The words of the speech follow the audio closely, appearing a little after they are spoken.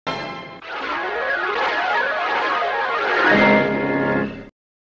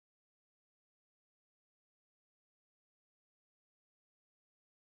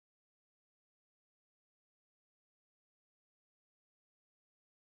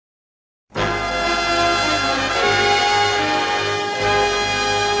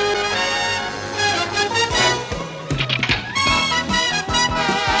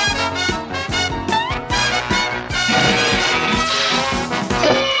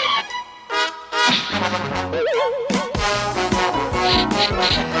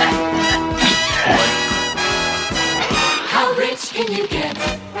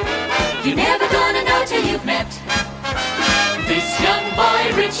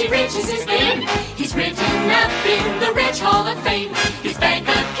Richie Rich is his name. He's written up in the Rich Hall of Fame. His bank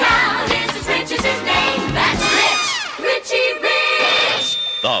account is as rich as his name. That's Rich! Richie Rich!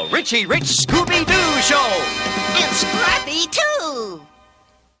 The Richie Rich Scooby-Doo Show! And Scrappy, too!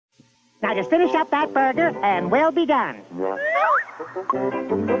 Now just finish up that burger and we'll be done.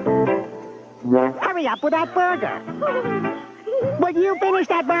 Hurry up with that burger. Will you finish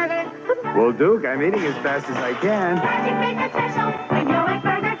that burger? Well, Duke, I'm eating as fast as I can. Magic Maker Special, when you're at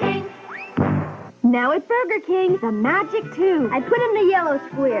Burger King. Now at Burger King, the Magic 2. I put in the yellow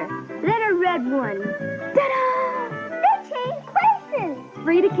square, then a red one. Ta-da! They changed places!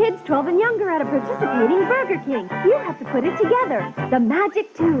 Free to kids 12 and younger at a participating Burger King. You have to put it together. The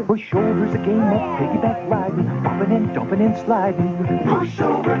Magic 2. Push over's a game of piggyback riding, bopping and jumping and sliding. Push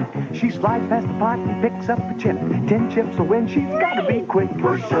over. She slides past the pot and picks up a chip. 10 chips will win, she's gotta be quick.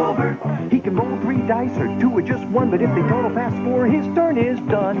 Push over. He can roll 3 dice or 2 or just 1, but if they total past 4, his turn is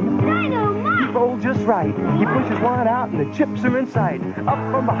done. Dynamite! He rolls just right. He pushes 1 out and the chips are in sight. Up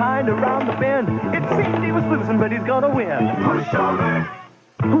from behind, around the bend. It seemed he was losing, but he's gonna win. Push over.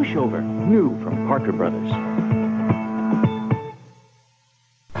 Pushover, new from Parker Brothers.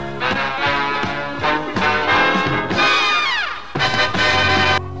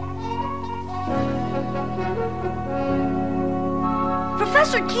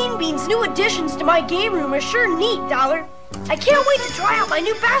 Professor Keenbean's new additions to my game room are sure neat, Dollar. I can't wait to try out my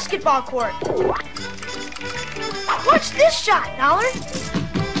new basketball court. Watch this shot, Dollar.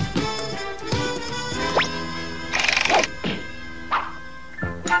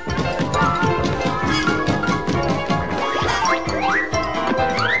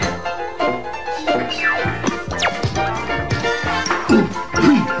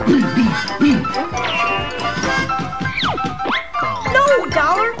 No,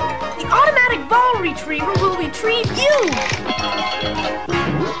 Dollar! The automatic ball retriever will retrieve you!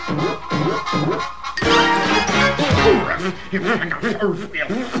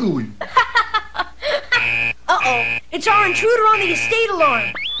 Uh-oh, it's our intruder on the estate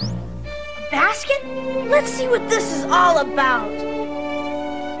alarm. A basket? Let's see what this is all about.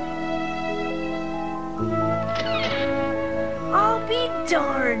 I'll be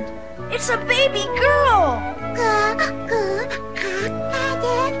darned. It's a baby girl.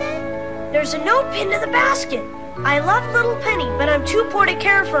 There's a note pinned to the basket. I love little Penny, but I'm too poor to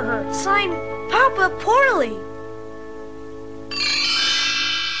care for her. Signed, Papa Poorly.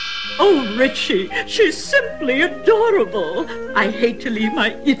 Oh, Richie, she's simply adorable. I hate to leave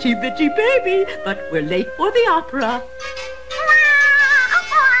my itty-bitty baby, but we're late for the opera.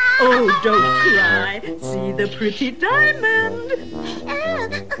 Oh, don't cry. See the pretty diamond.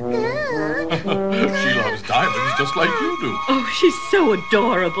 She loves diamonds just like you do. Oh, she's so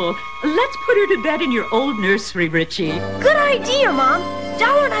adorable. Let's put her to bed in your old nursery, Richie. Good idea, Mom.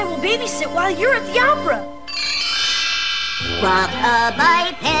 Dollar and I will babysit while you're at the opera.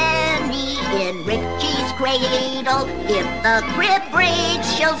 Rock-a-bye Penny in Richie's cradle. If the crib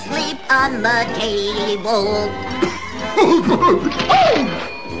breaks, she'll sleep on the table.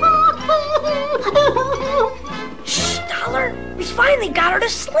 Shh, Dollar. We finally got her to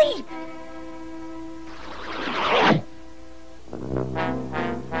sleep.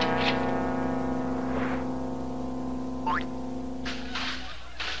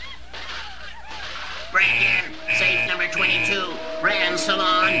 Bran, safe number 22, Bran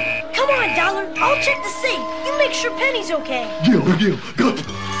Salon. Come on, Dollar. I'll check the safe. You make sure Penny's okay. Yeah, got it.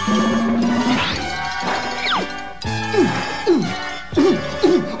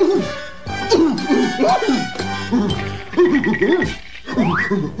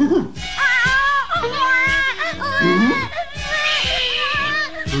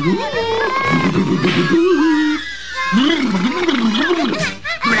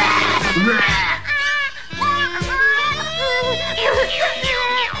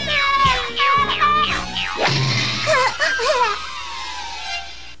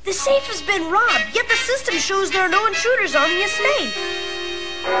 The safe has been robbed, yet the system shows there are no intruders on the estate.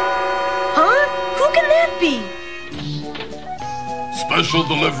 Huh? Who can that be? Special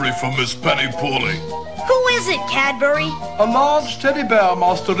delivery from Miss Penny Poorly. Who is it, Cadbury? A large teddy bear,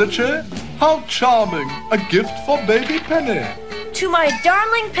 Master Richie. How charming. A gift for baby Penny. To my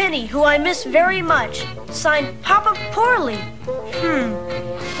darling Penny, who I miss very much. Signed, Papa Poorly.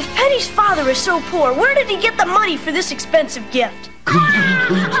 If Penny's father is so poor, where did he get the money for this expensive gift?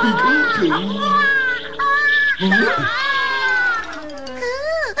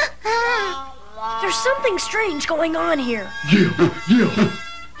 There's something strange going on here. Yeah.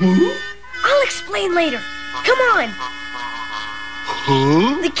 I'll explain later. Come on.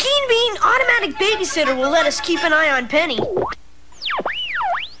 The Keen Bean automatic babysitter will let us keep an eye on Penny.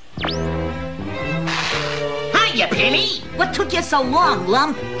 Penny? What took you so long,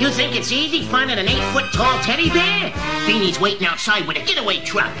 Lump? You think it's easy finding an 8-foot-tall teddy bear? Beanie's waiting outside with a getaway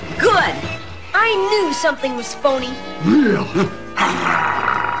truck. Good. I knew something was phony. Yeah.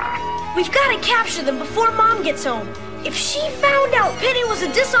 We've got to capture them before Mom gets home. If she found out Penny was a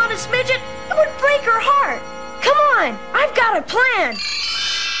dishonest midget, it would break her heart. Come on, I've got a plan.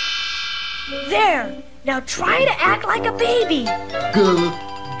 There. Now try to act like a baby. Goo.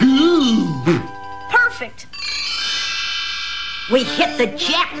 Perfect. We hit the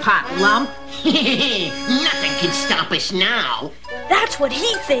jackpot, Lump. Nothing can stop us now. That's what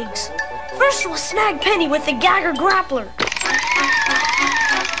he thinks. First we'll snag Penny with the Gagger Grappler.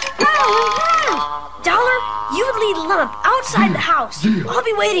 Dollar, you lead Lump outside the house. I'll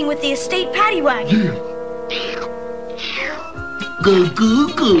be waiting with the estate paddy wagon. Goo,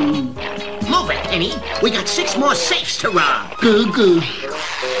 goo, goo. Move it, Penny. We got 6 more safes to rob. Goo, goo.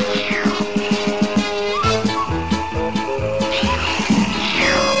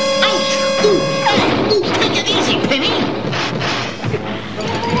 Ouch! Ooh, take it easy, Penny.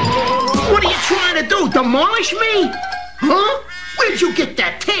 What are you trying to do, demolish me? Huh? Where'd you get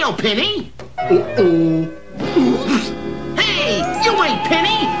that tail, Penny? Uh-oh. Hey, you ain't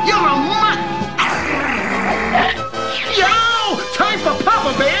Penny. You're a mutt. Yo, time for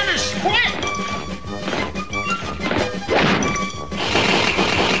Papa Bear to split.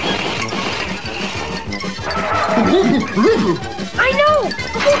 I know,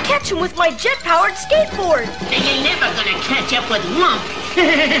 but we'll catch him with my jet-powered skateboard. And you're never gonna catch up with Lump.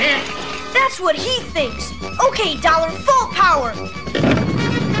 That's what he thinks. Okay, Dollar, full power.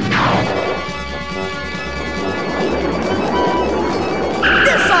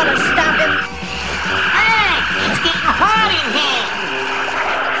 This ought to stop him. Hey, it's getting hot in here.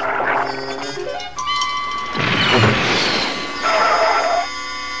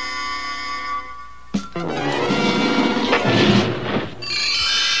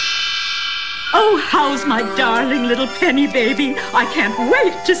 Oh, how's my darling little Penny baby? I can't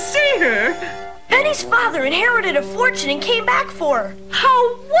wait to see her. Penny's father inherited a fortune and came back for her.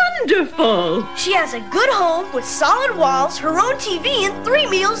 How wonderful! She has a good home with solid walls, her own TV, and 3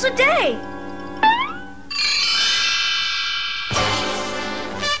 meals a day.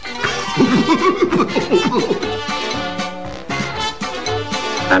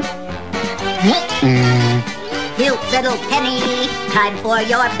 Cute little Penny, time for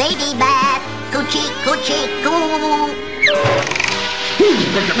your baby bath. Coochie, coochie, coo.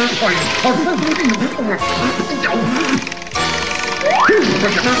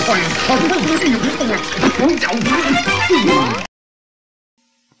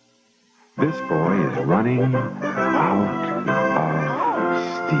 This boy is running out of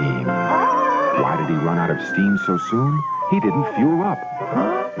steam. Why did he run out of steam so soon? He didn't fuel up.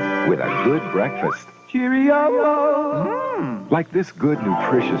 With a good breakfast. Cheerio! Like this good,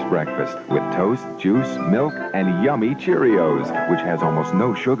 nutritious breakfast with toast, juice, milk, and yummy Cheerios, which has almost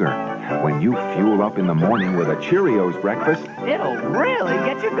no sugar. When you fuel up in the morning with a Cheerios breakfast, It'll really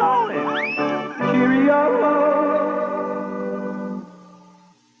get you going. Cheerio!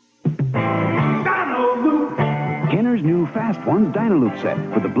 Kenner's new Fast Ones Dynaloop set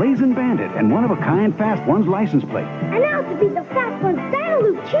with the Blazing Bandit and one-of-a-kind Fast Ones license plate. And now to be the Fast Ones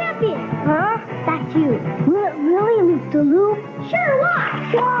Dynaloop champion. Huh? That's you. Will it really loop the loop? Sure,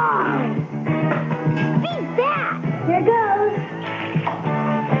 watch. Why? Beat that. Here goes.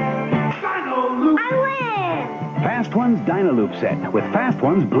 Dynaloop. I win. Fast Ones Dynaloop set with Fast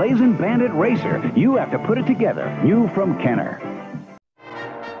Ones Blazing Bandit Racer. You have to put it together. New from Kenner.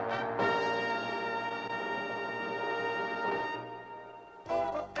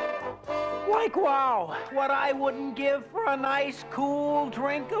 Like, wow, what I wouldn't give for a nice, cool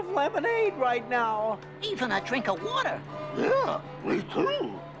drink of lemonade right now. Even a drink of water. Yeah, me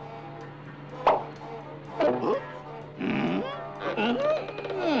too.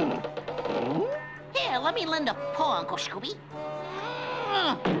 Here, let me lend a paw, Uncle Scooby.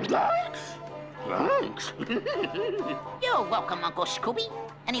 Thanks. Thanks. You're welcome, Uncle Scooby.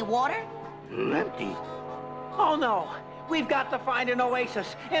 Any water? Plenty. Oh, no. We've got to find an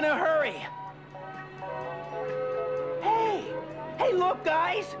oasis in a hurry. Hey, look,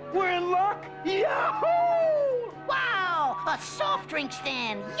 guys. We're in luck. Yahoo! Wow, a soft drink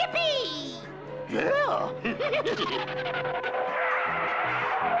stand. Yippee! Yeah.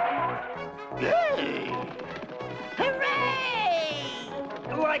 Yay!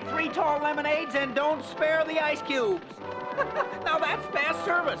 Hooray! Like 3 tall lemonades and don't spare the ice cubes. Now that's fast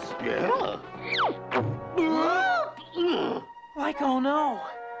service. Yeah. Like, oh no,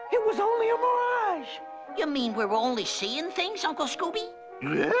 it was only a mirage. You mean we're only seeing things, Uncle Scooby?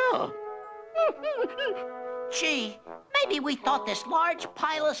 Yeah. Gee, maybe we thought this large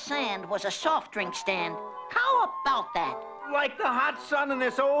pile of sand was a soft drink stand. How about that? Like the hot sun in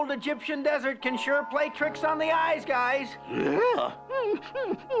this old Egyptian desert can sure play tricks on the eyes, guys. Yeah.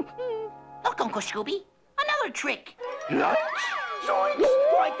 Look, Uncle Scooby, another trick. Lights? Zoinks!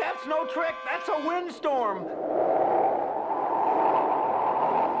 Like that's no trick, that's a windstorm.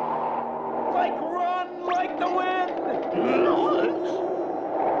 Like run like the wind. Lights?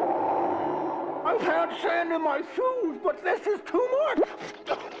 I've had sand in my shoes, but this is too much.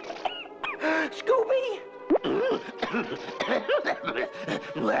 Scooby?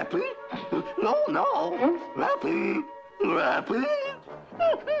 Lappy? No. Lappy? Lappy?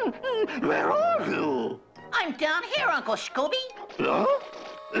 Where are you? I'm down here, Uncle Scooby. Huh?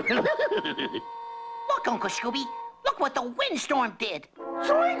 Look, Uncle Scooby, look what the windstorm did.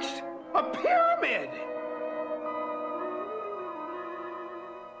 Zoinks! A pyramid!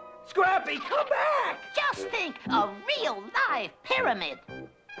 Scrappy, come back! Just think, a real live pyramid.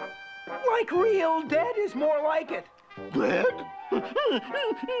 Like real dead is more like it. Dead?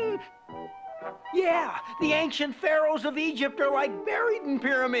 Yeah, the ancient pharaohs of Egypt are like buried in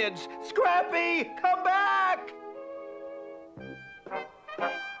pyramids. Scrappy, come back!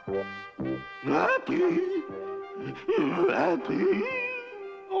 Lappy? Lappy?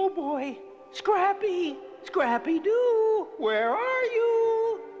 Oh boy, Scrappy, Scrappy-Doo, where are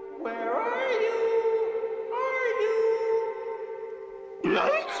you? Where are you? Are you?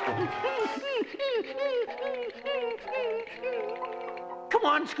 Lights? Come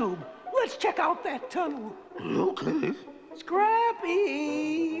on, Scoob, let's check out that tunnel. Okay.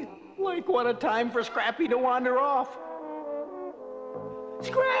 Scrappy! Like what a time for Scrappy to wander off.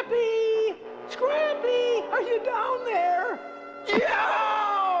 Scrappy! Scrappy! Are you down there?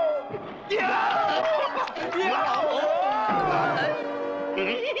 Yow! Yow! Yow!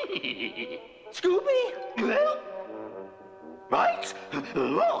 Scooby? Right?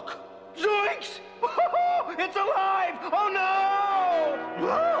 Look! Zoinks! It's alive! Oh no!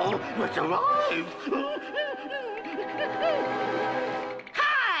 Wow, it's alive!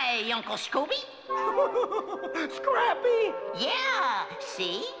 Hi, Uncle Scooby. Scrappy! Yeah,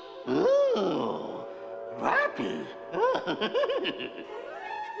 see? Oh, Lappy.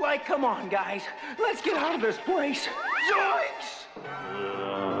 Like, come on, guys. Let's get out of this place. Zoinks!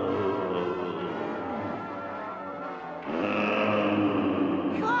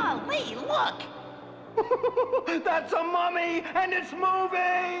 Golly, look! That's a mummy, and it's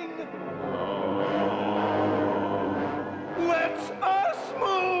moving! Let's us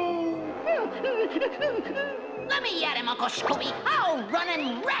move! Let me at him, Uncle Scooby. I'll run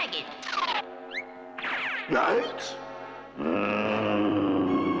and ragged. Lights?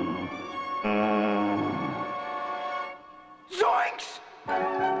 Zoinks!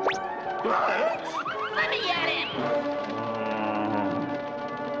 Lights? Let me at him.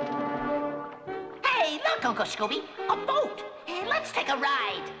 Hey, look, Uncle Scooby, a boat. Hey, let's take a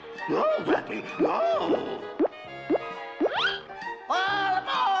ride. No, Lappy, no! All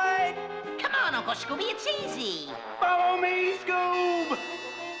aboard! Come on, Uncle Scooby, it's easy. Follow me, Scoob!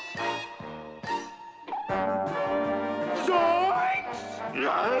 Zoinks!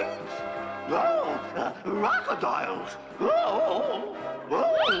 Lights? No, crocodiles! Oh!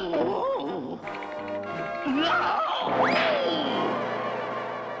 Oh! No!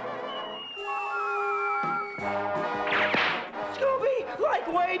 Scooby, like,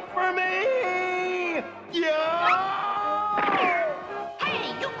 wait for me! Yeah! Hey,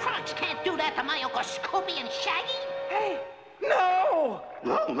 you crunks can't do that to my Uncle Scooby and Shaggy. Hey, no!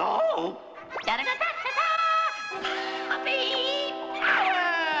 No! Da-da-da-da-da-da! Puppy power!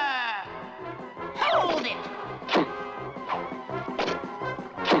 Hold it!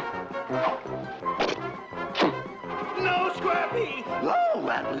 No, Scrappy! No,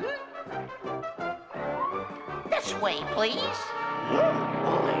 Lappy! This way, please.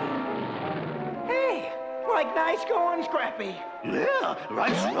 Hey, like nice going, Scrappy. Yeah,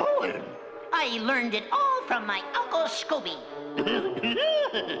 nice going. I learned it all from my Uncle Scooby.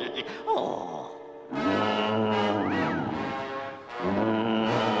 Oh.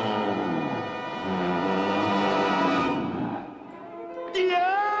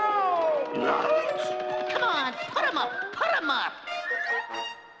 Lights? Come on, put 'em up, put 'em up.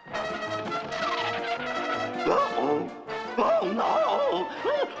 Uh-oh. Oh, no.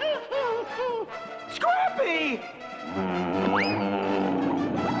 Scrappy!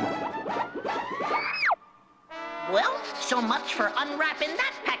 Well, so much for unwrapping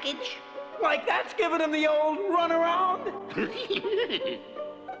that package. Like that's giving him the old runaround?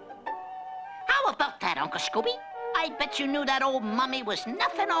 How about that, Uncle Scooby? I bet you knew that old mummy was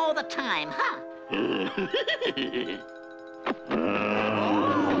nothing all the time, huh?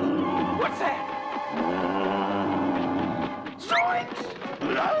 What's that? Zoinks!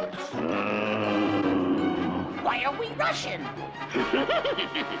 Why are we rushing?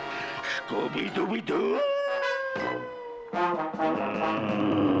 Scooby-Dooby-Doo!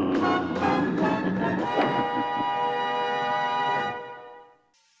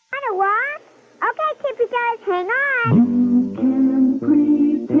 Wanna walk? Okay, Tippy Toes, hang on. You can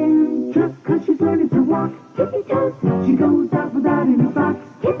pretend just 'cause she's learning to walk. Tippy toes, she goes out without any socks.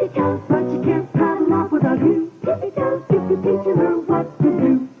 Tippy toes, but she can't paddle off without you. Tippy toes, if you're teaching her what to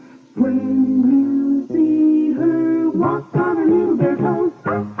do. When you see her walk on her little bare toes,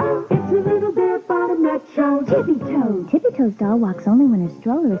 it's her little bare bottom that shows. Tippy Toes. Tippy Toes doll walks only when her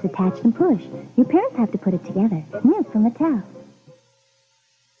stroller is attached and pushed. Your parents have to put it together. New from Mattel.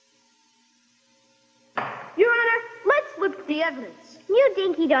 Your Honor, let's look at the evidence. New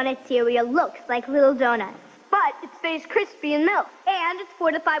Dinky Donut cereal looks like little donuts. But it stays crispy in milk. And it's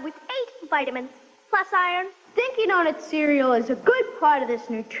fortified with 8 vitamins, plus iron. Dinky Donut cereal is a good part of this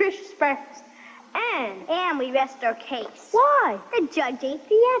nutritious breakfast. And we rest our case. Why? The judge ate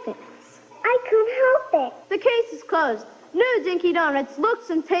the evidence. I couldn't help it. The case is closed. New Dinky Donuts looks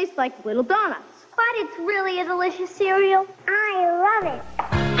and tastes like little donuts. But it's really a delicious cereal. I love it.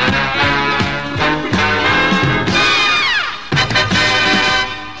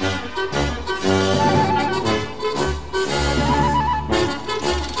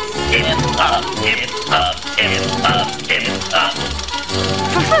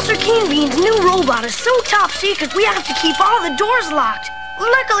 Professor Keen Bean's new robot is so top secret we have to keep all the doors locked.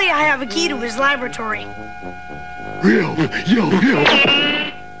 Luckily, I have a key to his laboratory.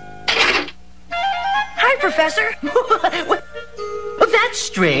 Hi, Professor. That's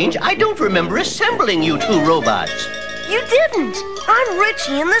strange. I don't remember assembling you two robots. You didn't. I'm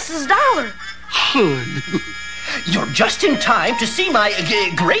Richie, and this is Dollar. You're just in time to see my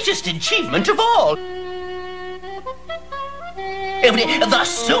greatest achievement of all. The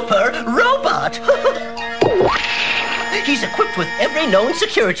super robot. He's equipped with every known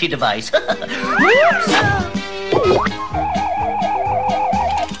security device.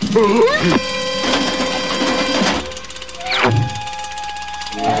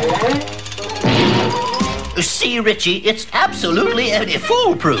 See, Richie, it's absolutely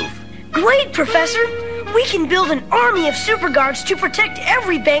foolproof. Great, Professor. We can build an army of super guards to protect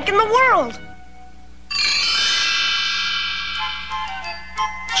every bank in the world.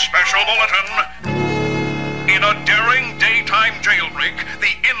 Special bulletin. In a daring daytime jailbreak,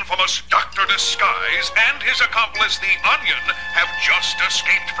 the infamous Dr. Disguise and his accomplice, the Onion, have just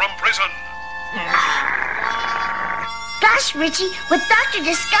escaped from prison. Gosh, Richie, with Dr.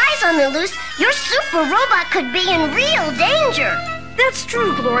 Disguise on the loose, your super robot could be in real danger. That's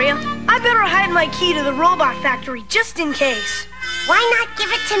true, Gloria. I better hide my key to the robot factory just in case. Why not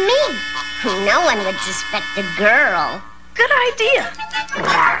give it to me? No one would suspect a girl. Good idea.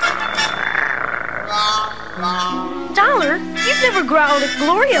 Dollar, you've never growled at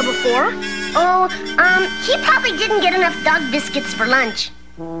Gloria before. Oh, he probably didn't get enough dog biscuits for lunch.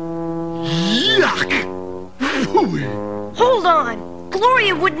 Yuck! Hold on.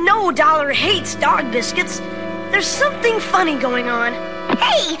 Gloria would know Dollar hates dog biscuits. There's something funny going on.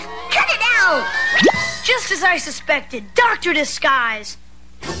 Hey, cut it out! Just as I suspected, Dr. Disguise.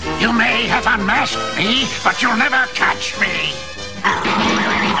 You may have unmasked me, but you'll never catch me.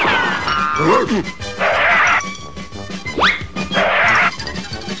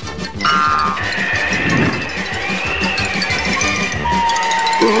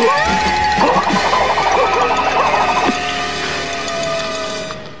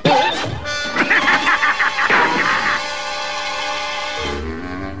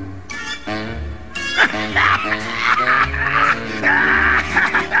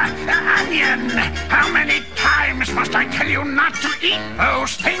 Onion, how many times must I tell you not to eat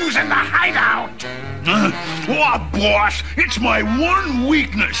those things in the hideout? Boss, it's my one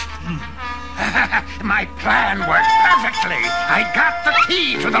weakness. My plan worked perfectly. I got the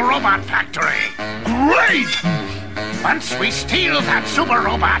key to the robot factory. Great! Once we steal that super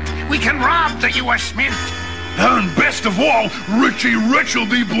robot, we can rob the U.S. Mint. And best of all, Richie Rich will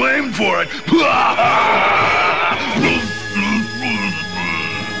be blamed for it.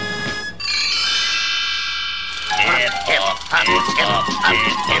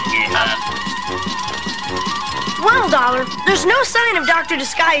 Well, Dollar, there's no sign of Dr.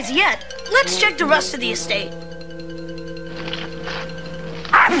 Disguise yet. Let's check the rest of the estate.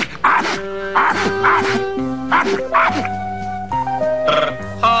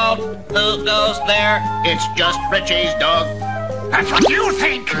 Halt! Who goes there? It's just Richie's dog. That's what you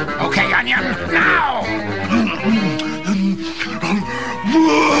think. Okay, Onion, now.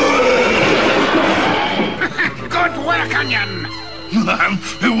 Good work, Onion.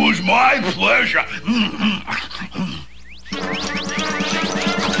 It was my pleasure.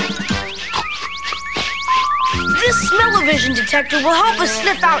 This smell-o-vision detector will help us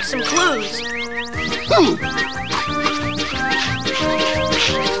sniff out some clues.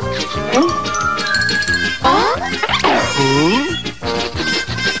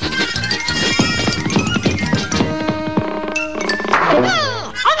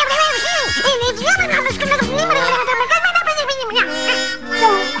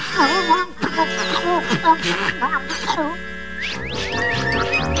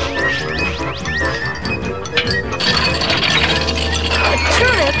 A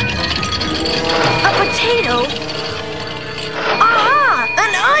turnip, a potato, aha,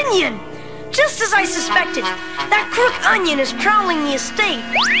 an onion! Just as I suspected, that crook onion is prowling the estate,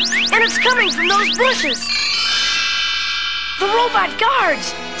 and it's coming from those bushes. The robot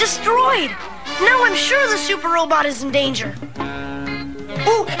guards, destroyed. Now I'm sure the super robot is in danger.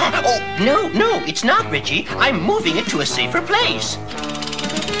 Oh, no, it's not, Richie. I'm moving it to a safer place.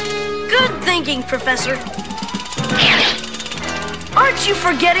 Good thinking, Professor. Aren't you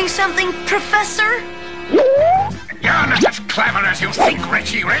forgetting something, Professor? You're not as clever as you think,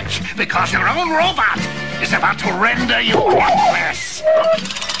 Richie Rich, because your own robot is about to render you helpless.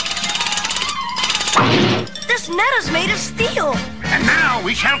 This net is made of steel. And now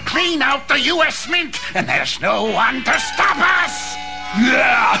we shall clean out the U.S. Mint, and there's no one to stop us.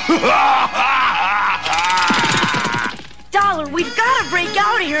 Dollar, we've got to break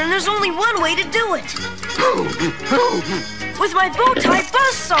out of here, and there's only one way to do it. With my bow tie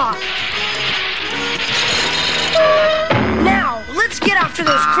buzzsaw. Now, let's get after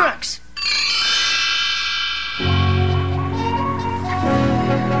those crooks.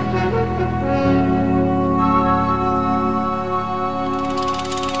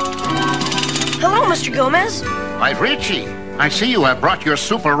 Hello, Mr. Gomez. Why, Richie, I see you have brought your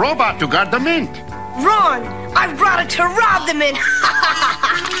super robot to guard the Mint. Wrong! I've brought it to rob the Mint.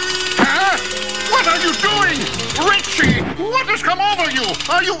 Huh? What are you doing? Richie, what has come over you?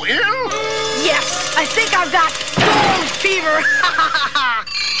 Are you ill? Yes, I think I've got gold fever.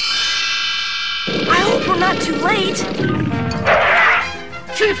 I hope we're not too late.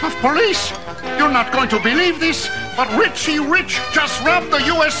 Chief of Police, you're not going to believe this, but Richie Rich just robbed the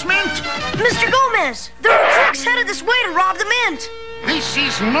U.S. Mint. Mr. Gomez, there are crooks headed this way to rob the Mint. This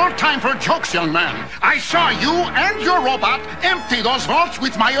is no time for jokes, young man. I saw you and your robot empty those vaults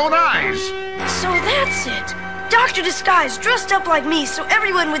with my own eyes. So that's it. Dr. Disguise dressed up like me so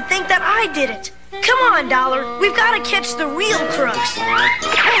everyone would think that I did it. Come on, Dollar. We've got to catch the real crooks.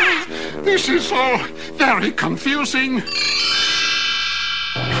 This is all very confusing.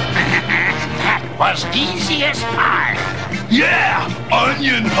 That was easy as pie. Yeah,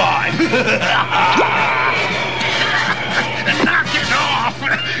 onion pie. Knock it off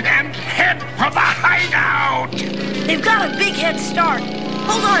and head for the hideout. They've got a big head start.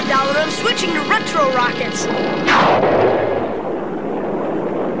 Hold on, Dollar. I'm switching to retro rockets.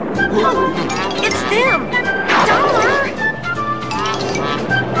 It's them. Dollar!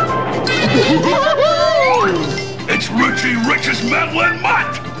 It's Richie Rich's meddling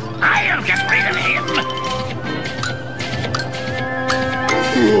mutt. I'll get rid of him.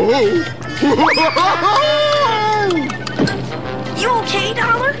 You okay,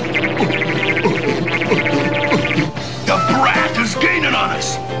 Dollar? The brat is gaining on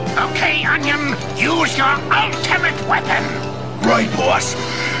us. Okay, Onion, use your ultimate weapon. Right, boss.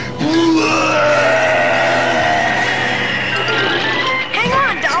 Hang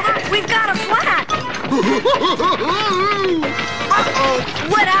on, Dollar. We've got a flat. Uh-oh,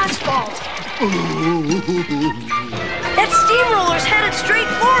 wet asphalt. That steamroller's headed straight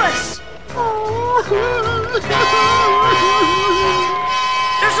for us.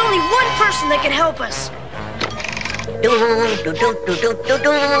 There's only one person that can help us.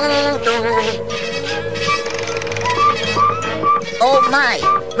 Oh my,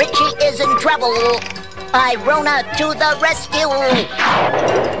 Richie is in trouble. Irona to the rescue.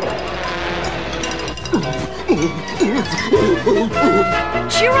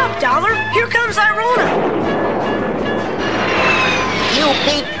 Cheer up, Dollar. Here comes Irona. You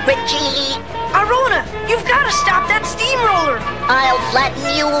beat Richie. Irona, you've got to stop that steamroller. I'll flatten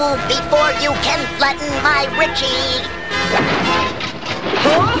you before you can flatten my Richie.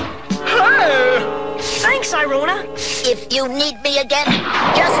 Huh? Hey! Thanks, Irona. If you need me again,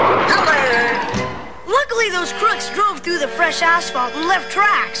 just holler. Luckily, those crooks drove through the fresh asphalt and left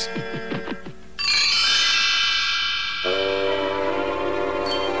tracks.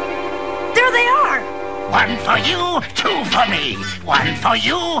 There they are. One for you, two for me. One for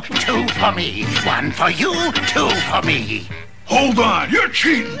you, two for me. One for you, two for me. Hold on, you're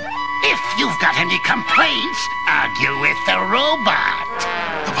cheating. If you've got any complaints, argue with the robot.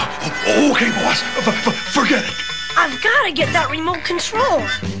 Okay, boss. Forget it. I've got to get that remote control.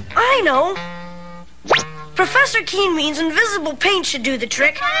 I know. Professor Keen means invisible paint should do the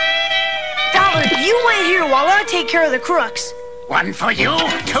trick. Dollar, you wait here while I take care of the crooks. One for you,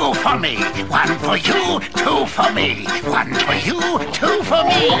 two for me. One for you, two for me. One for you, two for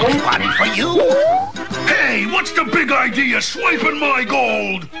me. One for you. Hey, what's the big idea swiping my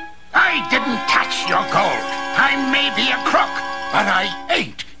gold? I didn't touch your gold. I may be a crook, but I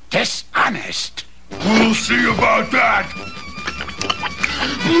ain't dishonest. We'll see about that.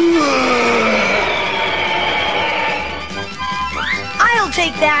 I'll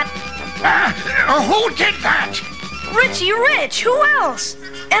take that. Who did that? Richie Rich, who else?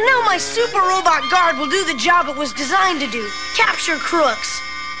 And now my super robot guard will do the job it was designed to do. Capture crooks.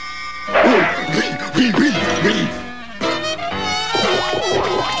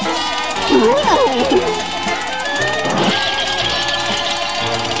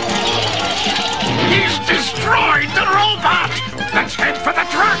 He's destroyed the robot! Let's head for the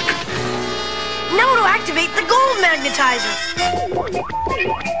truck! Now to activate the gold magnetizer.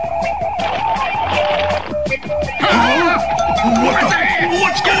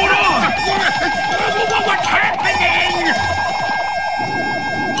 What's going on? What's happening?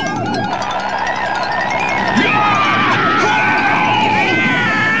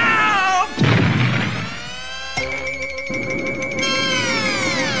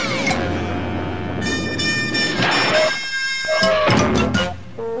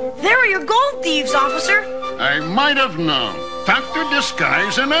 There are your gold thieves, officer. I might have known. Dr.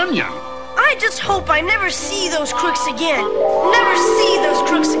 Disguise an onion. I just hope I never see those crooks again. Never see those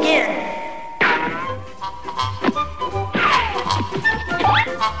crooks again.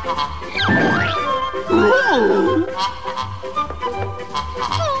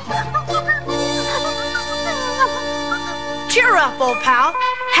 Cheer up, old pal.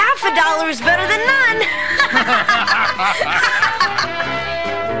 $50 is better than none.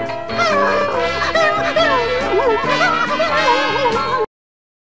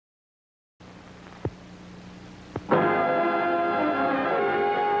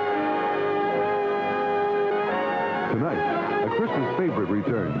 Tonight, a Christmas favorite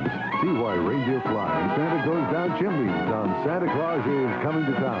returns. See why reindeer fly and Santa goes down chimneys on Santa Claus is Coming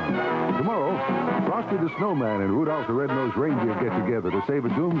to Town. Tomorrow, Frosty the Snowman and Rudolph the Red-Nosed Reindeer get together to save a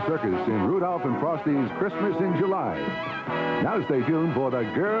doomed circus in Rudolph and Frosty's Christmas in July. Now stay tuned for the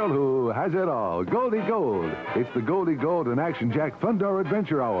girl who has it all, Goldie Gold. It's the Goldie Gold and Action Jack Thunder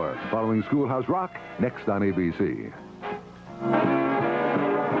Adventure Hour, following Schoolhouse Rock, next on ABC.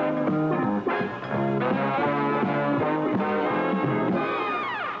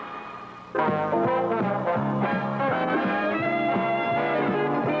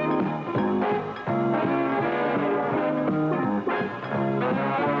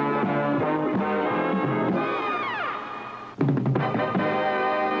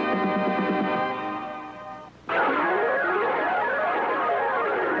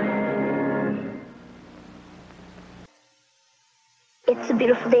 It's a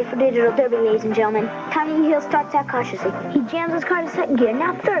beautiful day for Digital Derby, ladies and gentlemen. Tommy Hill starts out cautiously. He jams his car to second gear.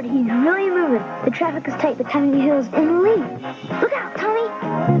 Now third. He's really moving. The traffic is tight, but Tommy Lee Hill's in the lead. Look out, Tommy.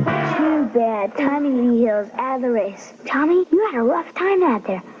 Too bad. Tommy Lee Hill's out of the race. Tommy, you had a rough time out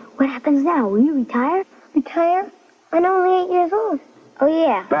there. What happens now? Will you retire? Retire? I'm only 8 years old. Oh,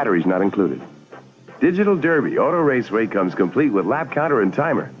 yeah. Batteries not included. Digital Derby Auto Raceway comes complete with lap counter and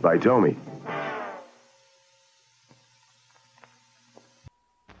timer by Tomy.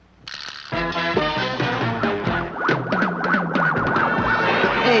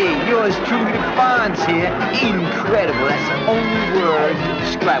 Hey, yours truly, the Fonz here. Incredible. That's the only word to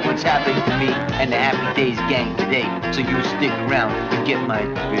describe what's happening to me and the Happy Days gang today. So you stick around and get my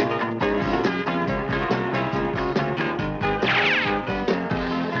drift.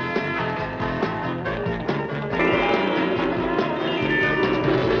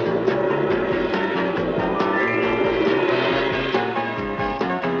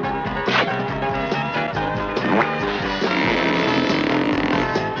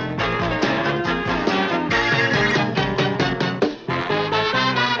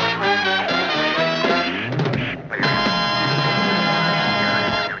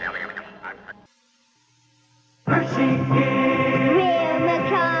 Real milk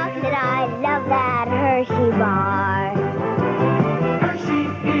chocolate, I love that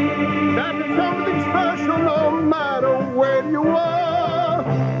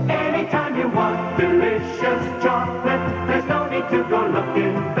you want delicious chocolate, there's no need to go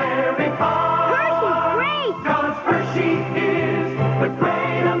looking very far. Hershey's great! 'Cause Hershey is the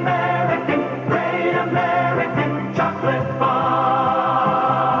great American chocolate bar.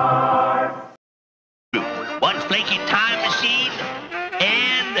 One flaky time machine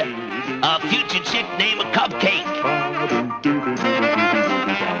and a future chick named Cupcake.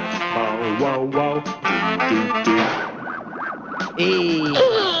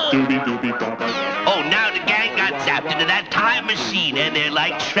 Oh, now the gang got zapped into that time machine, and they're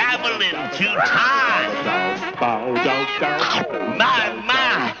like traveling through time. My.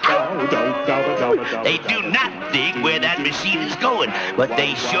 They do not dig where that machine is going, but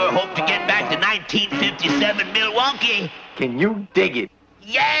they sure hope to get back to 1957 Milwaukee. Can you dig it?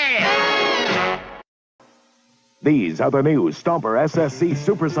 Yeah! These are the new Stomper SSC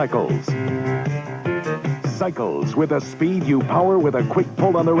Supercycles. Cycles with a speed you power with a quick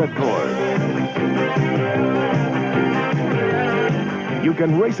pull on the ripcord. You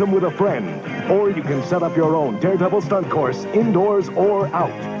can race them with a friend, or you can set up your own daredevil stunt course indoors or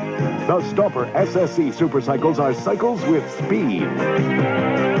out. The Stomper SSC Supercycles are cycles with speed.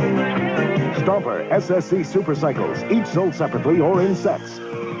 Stomper SSC Supercycles, each sold separately or in sets.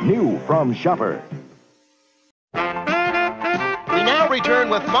 New from Shopper. We now return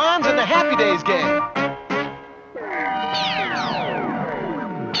with Fonz and the Happy Days game.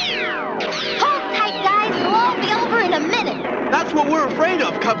 Hold tight, guys. It'll all be over in a minute. That's what we're afraid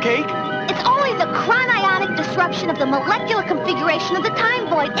of, Cupcake. It's only the chron-ionic disruption of the molecular configuration of the time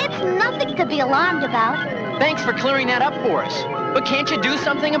void. It's nothing to be alarmed about. Thanks for clearing that up for us. But can't you do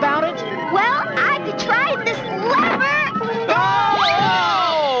something about it? Well, I could try this lever.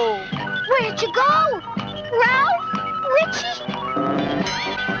 Oh! Where'd you go? Ralph? Richie?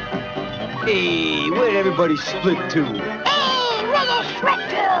 Hey, where'd everybody split to? Hey, where you split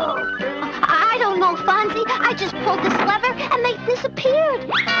to? I don't know, Fonzie. I just pulled this lever and they disappeared.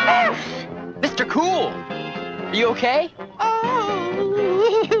 Mr. Cool, are you okay?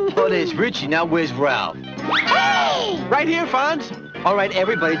 Oh, there's Richie. Now where's Ralph? Hey! Right here, Fonz. All right,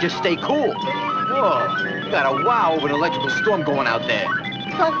 everybody, just stay cool. Whoa, you got a wow of an electrical storm going out there.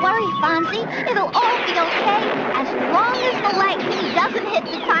 Don't worry, Fonzie. It'll all be okay as long as the lightning doesn't hit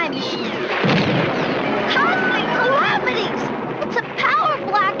the time machine. Cosmic calamities! It's a power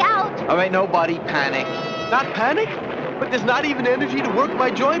blackout! All right, nobody panic. Not panic? But there's not even energy to work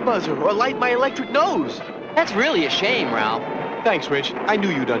my joy buzzer or light my electric nose. That's really a shame, Ralph. Thanks, Rich. I knew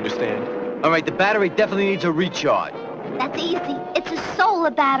you'd understand. All right, the battery definitely needs a recharge. That's easy. It's a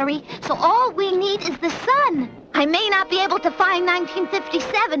solar battery, so all we need is the sun. I may not be able to find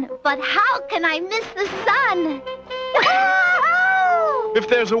 1957, but how can I miss the sun? If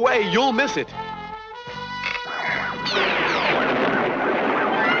there's a way, you'll miss it.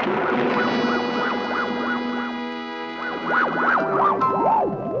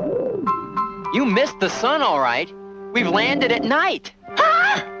 You missed the sun, all right. We've landed at night.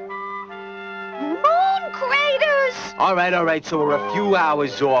 Moon craters! All right, so we're a few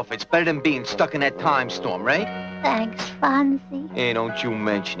hours off. It's better than being stuck in that time storm, right? Thanks, Fonzie. Hey, don't you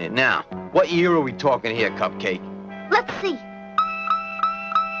mention it. Now, what year are we talking here, Cupcake? Let's see.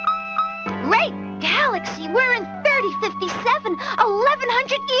 Great galaxy, we're in 3057,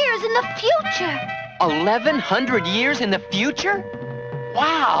 1,100 years in the future. 1,100 years in the future?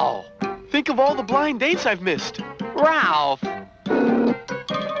 Wow! Think of all the blind dates I've missed. Ralph!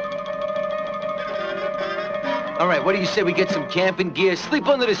 All right, what do you say we get some camping gear, sleep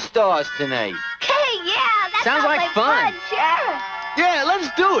under the stars tonight? Hey, yeah, that sounds like fun. Sure. Yeah, let's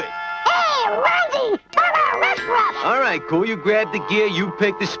do it. Hey, Rosie, come on, let's rub. All right, cool. You grab the gear, you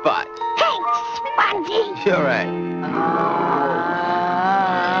pick the spot. Thanks, Fonzie. All right.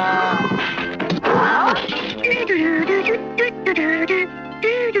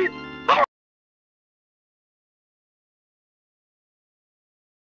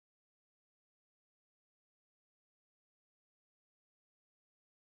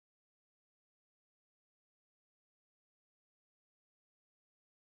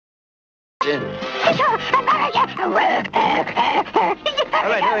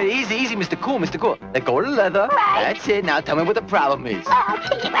 All right, easy, Mr. Cool, Mr. Cool. Let go of the leather. Right. That's it. Now tell me what the problem is. What?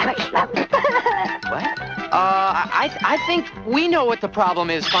 I think we know what the problem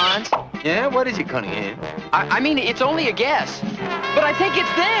is, Fonz. Yeah? What is it, Cunningham? I mean, it's only a guess. But I think it's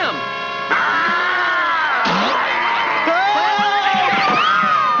them.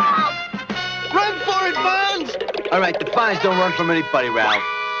 Run for it, Fonz! All right, the fines don't run from anybody, Ralph.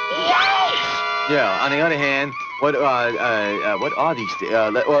 Yes! Yeah, on the other hand, what are these things?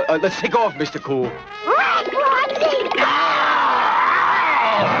 Let's take off, Mr. Cool. Right, Fonzie!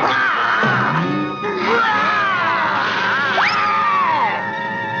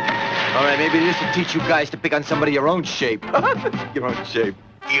 maybe this will teach you guys to pick on somebody your own shape. Your own shape.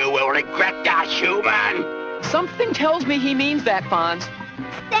 You will regret that, human. Something tells me he means that, Fonz.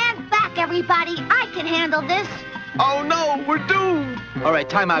 Stand back, everybody. I can handle this. Oh no, we're doomed. All right,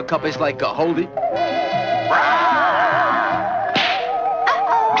 timeout, cup is like, hold it.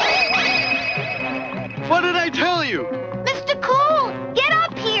 What did I tell you? Mr. Cool, get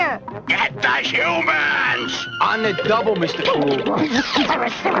up here. Get the humans! On the double, Mr. Cool.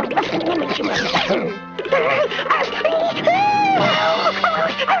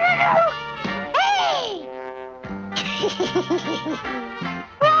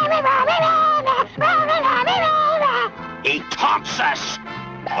 He taunts us,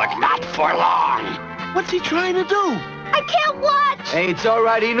 but not for long. What's he trying to do? I can't watch. Hey, it's all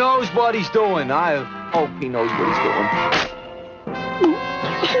right. He knows what he's doing. I hope he knows what he's doing.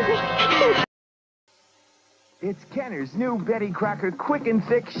 It's Kenner's new Betty Crocker Quick and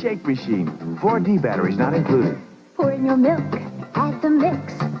Thick Shake Machine. 4D batteries not included. Pour in your milk, add the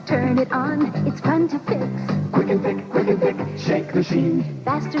mix, turn it on, it's fun to fix. Quick and thick shake machine.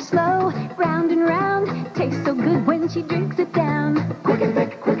 Fast or slow, round and round, tastes so good when she drinks it down. Quick and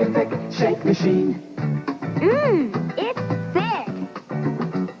thick shake machine. It's thick.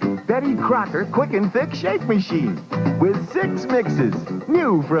 Betty Crocker Quick and Thick Shake Machine with 6 mixes.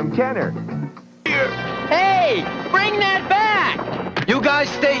 New from Kenner. Hey, bring that back! You guys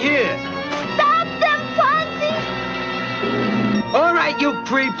stay here. Stop them, Fonzie! All right, you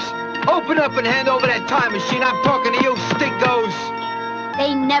creeps. Open up and hand over that time machine. I'm talking to you, stinkos.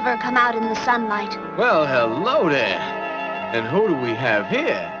 They never come out in the sunlight. Well, hello there. And who do we have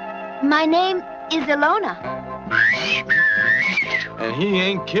here? My name is Ilona. And he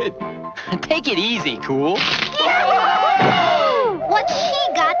ain't kidding. Take it easy, Cool. What's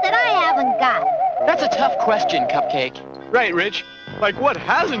she got that I haven't got? That's a tough question, Cupcake. Right, Rich. Like, what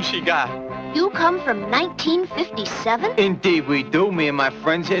hasn't she got? You come from 1957? Indeed we do. Me and my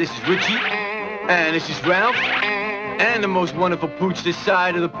friends here. This is Richie. And this is Ralph. And the most wonderful pooch this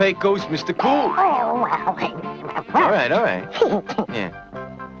side of the Pecos, Mr. Cool. All right. Yeah.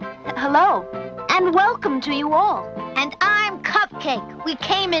 Hello, and welcome to you all. And I'm Cupcake. We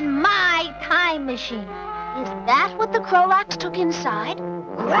came in my time machine. Is that what the Krolax took inside?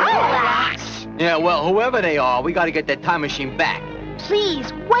 Krolax? Yeah, well, whoever they are, we gotta get that time machine back.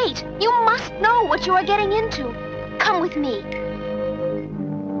 Please, wait. You must know what you are getting into. Come with me.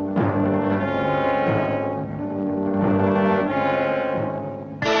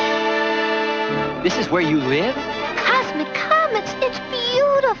 This is where you live? Cosmic comets, it's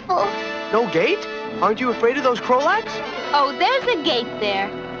beautiful. No gate? Aren't you afraid of those Krolax? Oh, there's a gate there.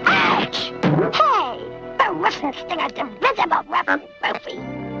 Ouch! Hey! The listen thing is invisible, Reverend Murphy.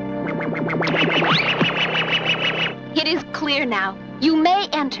 It is clear now. You may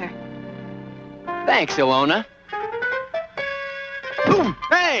enter. Thanks, Ilona. Ooh,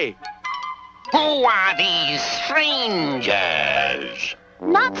 hey! Who are these strangers?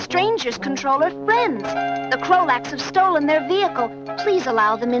 Not strangers, Controller, friends. The Krolax have stolen their vehicle. Please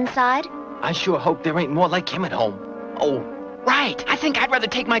allow them inside. I sure hope there ain't more like him at home. Oh, right. I think I'd rather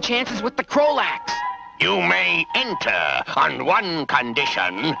take my chances with the Krolax. You may enter on one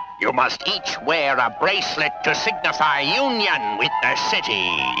condition. You must each wear a bracelet to signify union with the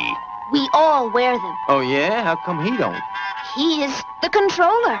city. We all wear them. Oh, yeah? How come he don't? He is the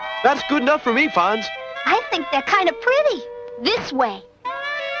Controller. That's good enough for me, Fonz. I think they're kind of pretty. This way.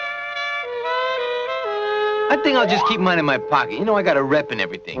 I think I'll just keep mine in my pocket. You know, I got a rep and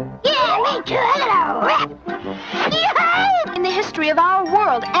everything. Yeah, me too. I got a rep. Yay! In the history of our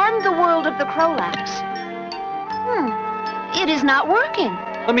world and the world of the Krolax. It is not working.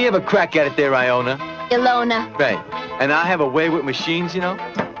 Let me have a crack at it there, Iona. Ilona. Right. And I have a way with machines, you know?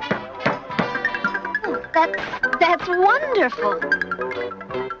 That's wonderful.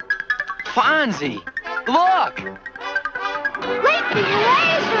 Fonzie, look! Lightning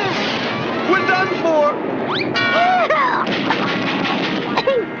lasers! We're done for!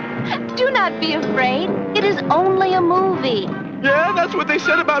 Do not be afraid. It is only a movie. Yeah, that's what they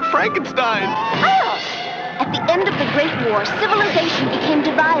said about Frankenstein. At the end of the Great War, civilization became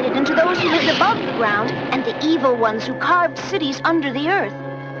divided into those who lived above the ground and the evil ones who carved cities under the earth.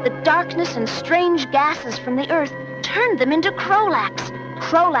 The darkness and strange gases from the earth turned them into Krolax.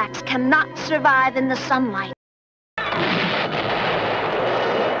 Krolax cannot survive in the sunlight.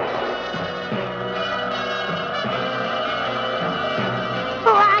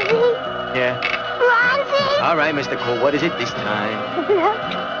 Yeah. Fonzie! All right, Mr. Cool, what is it this time?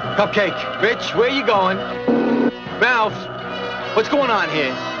 Cupcake, Rich, where you going? Ralph, what's going on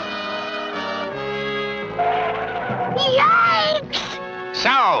here? Yikes!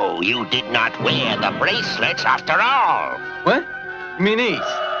 So, you did not wear the bracelets after all. What? You mean these?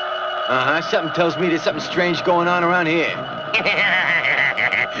 Uh-huh, something tells me there's something strange going on around here.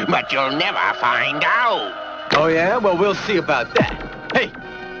 But you'll never find out. Oh, yeah? Well, we'll see about that. Hey!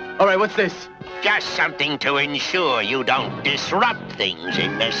 All right, what's this? Just something to ensure you don't disrupt things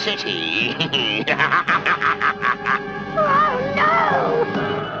in the city. Oh, no!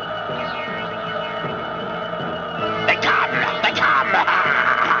 They come! They come!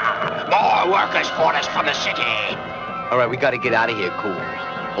 More workers for us from the city. All right, we gotta get out of here, Cool.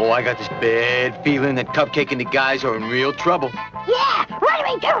 Oh, I got this bad feeling that Cupcake and the guys are in real trouble. Yeah, run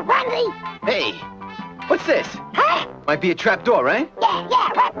me, go, run. Hey, what's this? Huh? Might be a trap door, right? Yeah,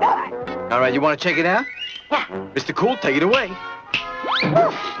 trap door. All right, you want to check it out? Yeah. Mr. Cool, take it away.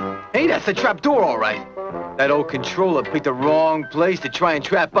 Hey, that's the trap door, all right. That old controller picked the wrong place to try and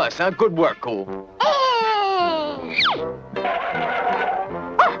trap us, huh? Good work, Cool.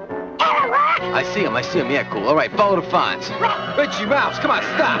 I see him, yeah, Cool. All right, follow the Fonz. Richie, Ralphs, come on,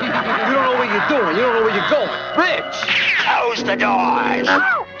 stop. You don't know what you're doing, you don't know where you're going. Rich! Close the doors.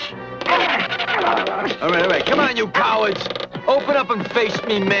 All right, come on, you cowards. Open up and face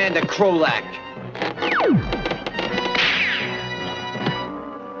me, man, the Krolak.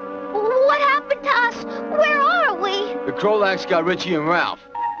 What happened to us? Where are we? The Krolaks got Richie and Ralph.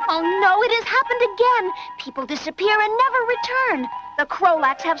 Oh, no, it has happened again. People disappear and never return. The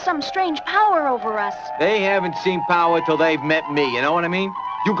Krolaks have some strange power over us. They haven't seen power till they've met me, you know what I mean?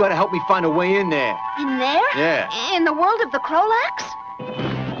 You gotta help me find a way in there. In there? Yeah. In the world of the Krolaks?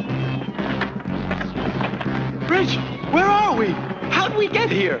 Rich, where are we? How'd we get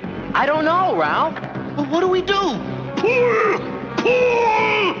here? I don't know, Ralph. Well, what do we do? Pull!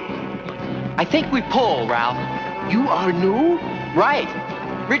 Pull! I think we pull, Ralph. You are new? Right.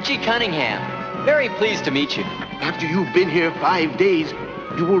 Richie Cunningham. Very pleased to meet you. After you've been here 5 days,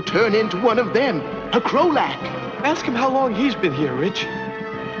 you will turn into one of them, a Krolak. Ask him how long he's been here, Rich.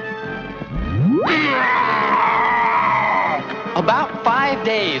 About 5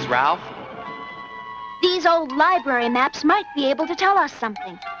 days, Ralph. These old library maps might be able to tell us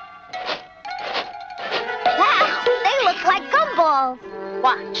something. Wow, they look like gumballs.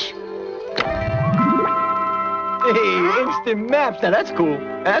 Watch. Hey, instant maps. Now, that's cool.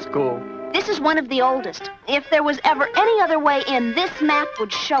 That's cool. This is one of the oldest. If there was ever any other way in, this map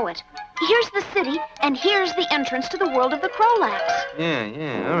would show it. Here's the city, and here's the entrance to the world of the Krolaks.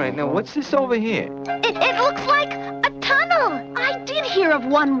 Yeah. All right, now, what's this over here? It looks like a tunnel. I did hear of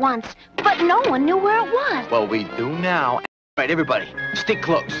one once, but no one knew where it was. Well, we do now. All right, everybody, stick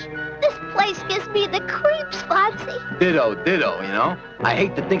close. This place gives me the creeps, Fonzie. Ditto, you know? I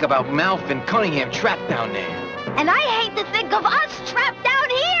hate to think about Malf and Cunningham trapped down there. And I hate to think of us trapped down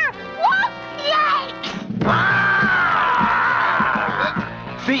here. Whoop! Yikes!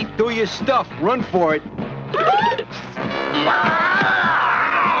 Feet, do your stuff. Run for it.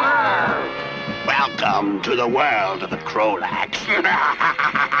 Welcome to the world of the Krolaks.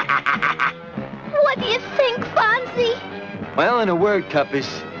 What do you think, Fonzie? Well, in a word,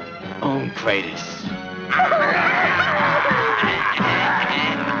 Cuppus, Kratos.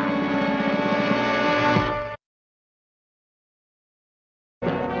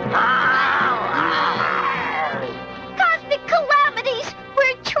 Cosmic calamities!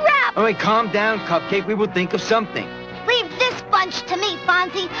 We're trapped! All right, calm down, Cupcake. We will think of something. Leave this bunch to me,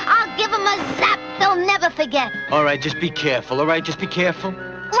 Fonzie. I'll give them a zap they'll never forget. All right, just be careful, all right? Just be careful.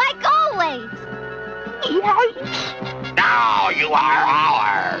 Like always. Yikes. Now you are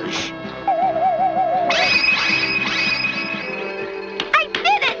ours. I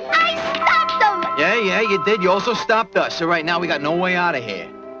did it! I stopped them! Yeah, you did. You also stopped us. All right, now we got no way out of here.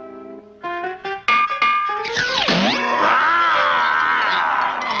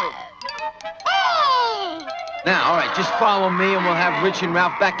 Now, all right, just follow me and we'll have Rich and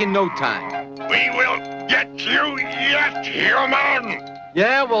Ralph back in no time. We will get you yet, human!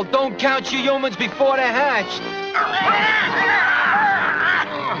 Yeah, well, don't count your humans before they're hatched.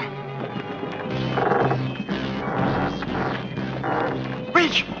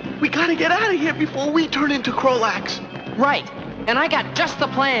 Rich, we gotta get out of here before we turn into Krolaks. Right. And I got just the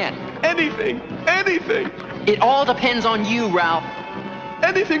plan. Anything. It all depends on you, Ralph.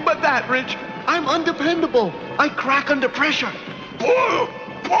 Anything but that, Rich. I'm undependable. I crack under pressure. Pull,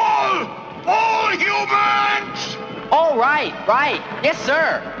 humans! All right. Yes,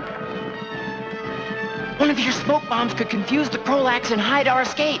 sir. One of your smoke bombs could confuse the Krolaks and hide our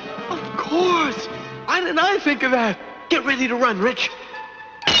escape. Of course. Why didn't I think of that? Get ready to run, Rich.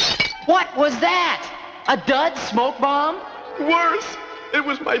 What was that? A dud smoke bomb? Worse. It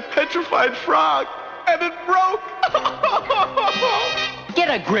was my petrified frog, and it broke. Get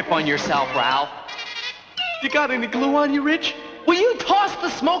a grip on yourself, Ralph. You got any glue on you, Rich? Will you toss the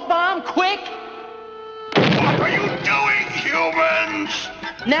smoke bomb, quick? What are you doing, humans?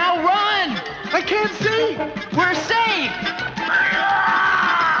 Now run! I can't see! We're safe!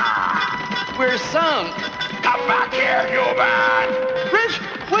 We're sunk! Come back here, human! Rich,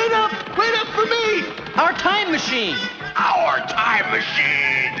 wait up! Wait up for me! Our time machine! Our time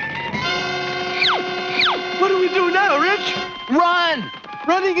machine! What do we do now, Rich? Run!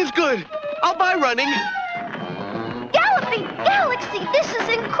 Running is good. I'll buy running. Galloping Galaxy, this is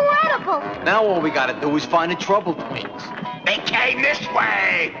incredible. Now all we gotta do is find the trouble twins. They came this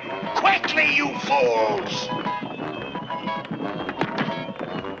way! Quickly, you fools!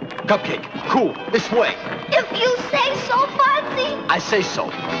 Cupcake, cool, this way. If you say so, Fonzie. I say so.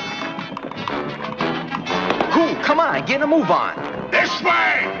 Cool, come on, get a move on. This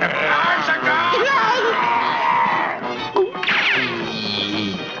way! The cars are gone!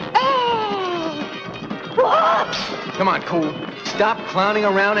 Whoops! Come on, Cool. Stop clowning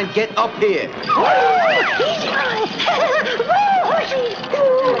around and get up here.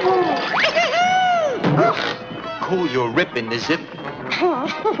 Cool, you're ripping the zip.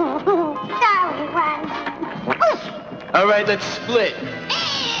 All right, let's split.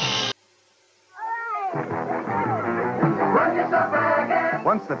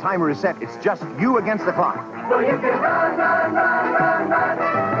 Once the timer is set, it's just you against the clock. So you can run, run, run, run, run.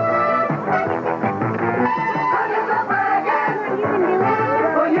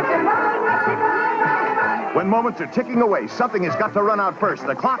 When moments are ticking away, something has got to run out first,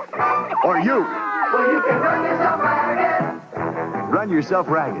 the clock or you. Well, you can run yourself ragged. Run Yourself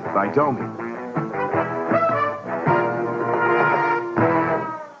Ragged by Domi.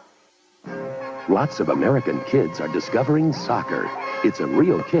 Lots of American kids are discovering soccer. It's a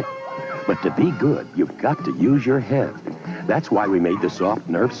real kick. But to be good, you've got to use your head. That's why we made the soft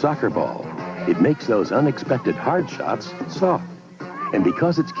Nerf soccer ball. It makes those unexpected hard shots soft. And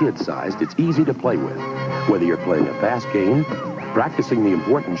because it's kid-sized, it's easy to play with. Whether you're playing a fast game, practicing the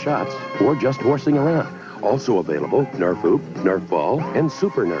important shots, or just horsing around. Also available, Nerf Hoop, Nerf Ball, and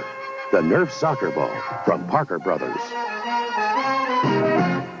Super Nerf. The Nerf Soccer Ball from Parker Brothers.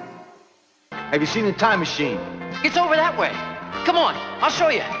 Have you seen the time machine? It's over that way. Come on, I'll show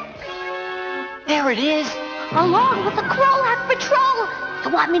you. There it is. Along with the Krolak Patrol.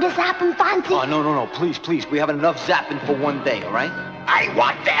 You want me to zap him, Fonzie? Oh, no, please, please. We have enough zapping for one day, all right? I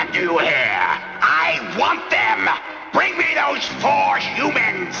want them, do you hear? I want them! Bring me those 4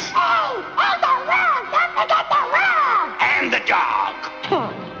 humans! Oh, and the ram! Don't forget the ram! And the dog!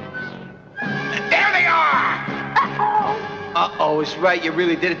 There they are! Uh-oh, it's right. You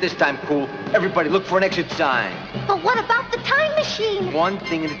really did it this time, Cool. Everybody, look for an exit sign. But what about the time machine? One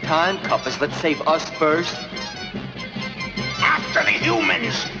thing at a time, Cuppers. Let's save us first. After the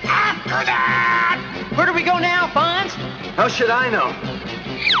humans! After that! Where do we go now, Fonz? How should I know?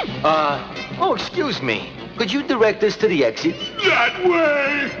 Oh, excuse me. Could you direct us to the exit? That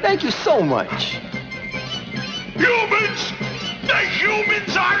way! Thank you so much. Humans! The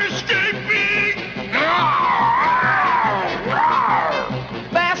humans are escaping!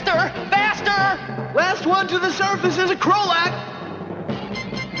 Faster! Faster! Last one to the surface is a Krolak.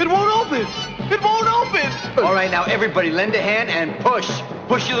 It won't open. It won't open. All right, now everybody lend a hand and push.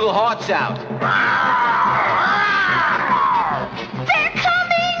 Push your little hearts out. They're coming!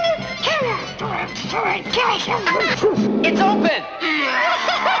 It's open!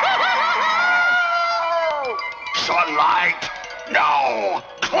 Sunlight! No!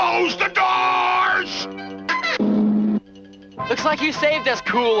 Close the doors! Looks like you saved us,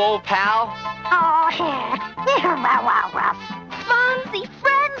 cool old pal. Oh, here. Fonzie,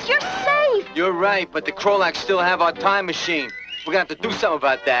 friends, you're safe. You're right, but the Krolaks still have our time machine. We're gonna have to do something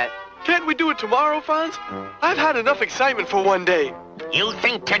about that. Can't we do it tomorrow, Fonz? I've had enough excitement for one day. You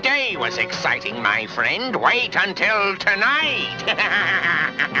think today was exciting, my friend? Wait until tonight.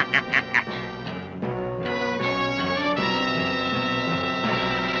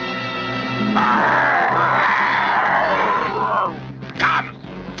 Come,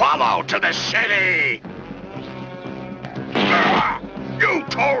 follow to the city! You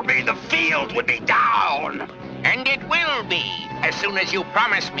told me the field would be down! And it will be, as soon as you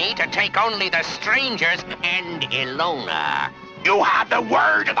promise me to take only the strangers and Ilona. You have the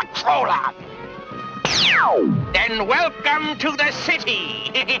word of the Krolak! Then welcome to the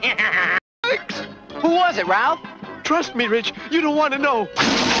city! Who was it, Ralph? Trust me, Rich, you don't want to know.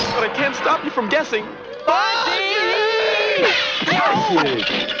 But I can't stop you from guessing. Fonzie!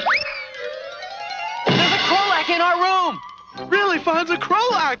 There's a Krolak in our room! Really, Fonz, a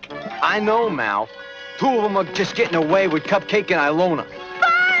Krolak? I know, Mal. Two of them are just getting away with Cupcake and Ilona.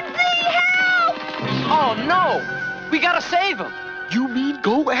 Fonzie, help! Oh, no! We gotta save them. You mean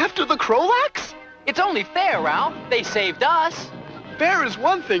go after the Krolax? It's only fair, Ralph. They saved us. Fair is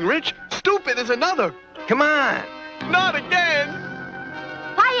one thing, Rich. Stupid is another. Come on. Not again.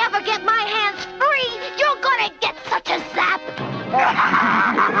 If I ever get my hands free, you're gonna get such a zap.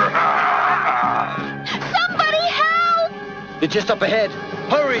 Somebody help! They're just up ahead.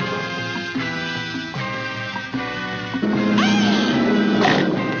 Hurry.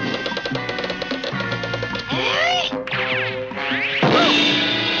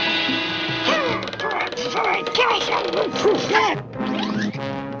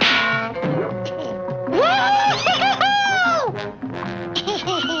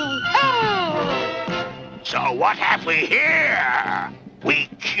 So what have we here?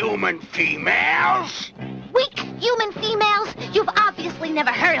 Weak human females? Weak human females? You've obviously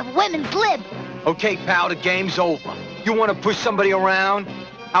never heard of women's lib. Okay, pal, the game's over. You want to push somebody around?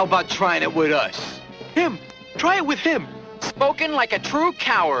 How about trying it with us? Him. Try it with him. Spoken like a true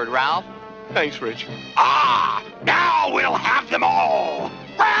coward, Ralph. Thanks, Rich. Ah! Now we'll have them all!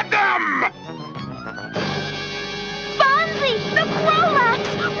 Grab them! Fonzie, the Krolax!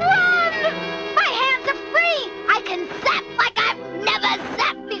 Run! My hands are free! I can zap like I've never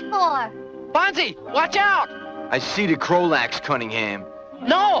zapped before! Fonzie, watch out! I see the Krolax, Cunningham.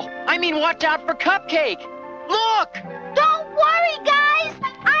 No! I mean watch out for Cupcake! Look! Don't worry, guys!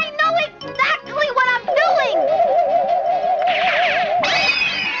 I know exactly what I'm doing!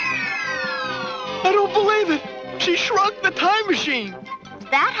 I don't believe it. She shrunk the time machine. Is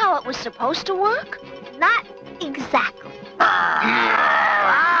that how it was supposed to work? Not exactly.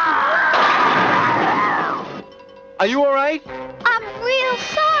 Are you all right? I'm real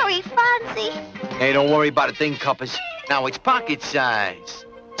sorry, Fonzie. Hey, don't worry about a thing, Cuppers. Now it's pocket size.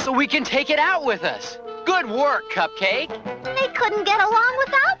 So we can take it out with us. Good work, Cupcake. They couldn't get along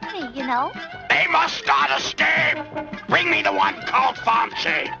without me, you know. They must not escape! Bring me the one called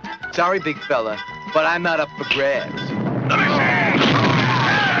Fonzie! Sorry, big fella, but I'm not up for grabs.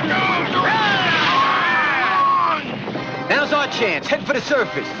 Now's our chance. Head for the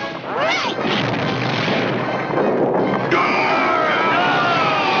surface.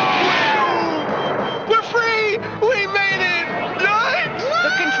 We're free! We made it! Yikes!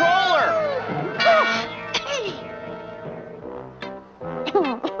 The controller!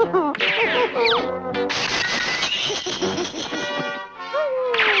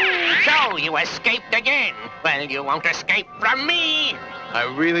 So you escaped again? Well, you won't escape from me! I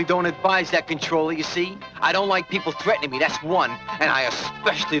really don't advise that, controller, you see? I don't like people threatening me, that's one. And I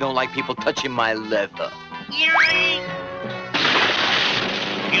especially don't like people touching my leather. Yoink!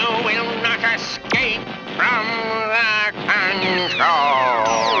 You will not escape from the control!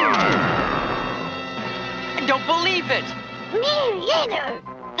 I don't believe it! Me either.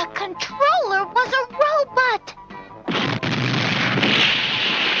 The controller was a robot.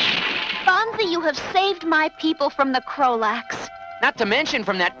 Fonzie, you have saved my people from the Krolax. Not to mention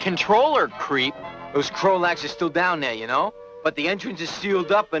from that controller creep. Those Krolax are still down there, you know? But the entrance is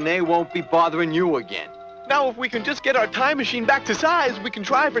sealed up and they won't be bothering you again. Now, if we can just get our time machine back to size, we can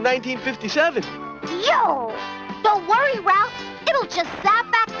try for 1957. Yo! Don't worry, Ralph. It'll just zap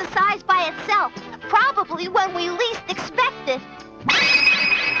back to size by itself. Probably when we least expect it.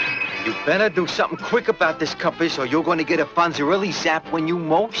 You better do something quick about this, Cuppers, or you're going to get a Fonzarelli zap when you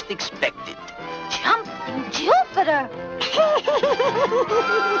most expect it. Jumping Jupiter!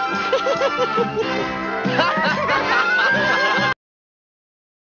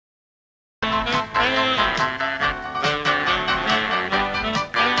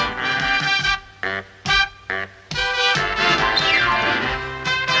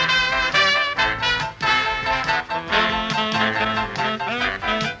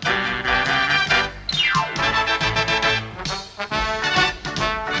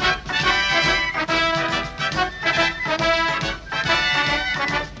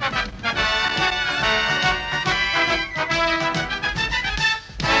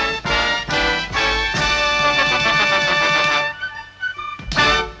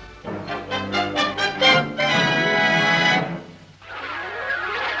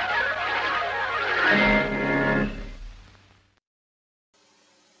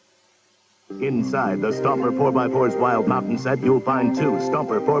 Inside the Stomper 4x4's Wild Mountain set, you'll find two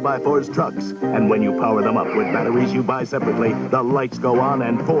Stomper 4x4's trucks. And when you power them up with batteries you buy separately, the lights go on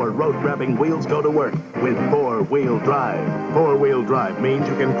and four road-grabbing wheels go to work with four-wheel drive. Four-wheel drive means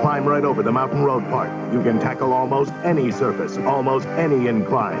you can climb right over the mountain road part. You can tackle almost any surface, almost any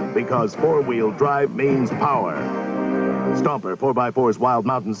incline, because four-wheel drive means power. Stomper 4x4's Wild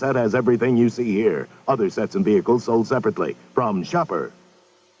Mountain set has everything you see here. Other sets and vehicles sold separately from Shopper.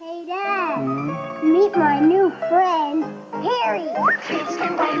 Hey, Dad. Meet my new friend, Harry. Kids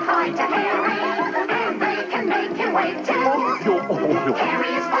can wave hi to Harry, and they can make you wave too.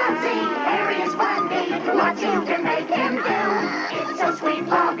 Harry is fuzzy, Harry is funny. What you can make him do. It's so sweet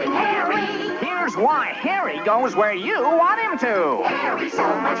loving Harry. Here's why Harry goes where you want him to. Harry's so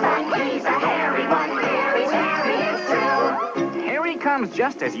much fun, he's a Harry, but Harry is true. Harry comes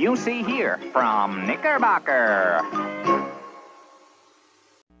just as you see here from Knickerbocker.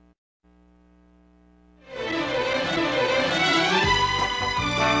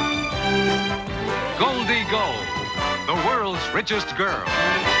 Goldie Gold, the world's richest girl.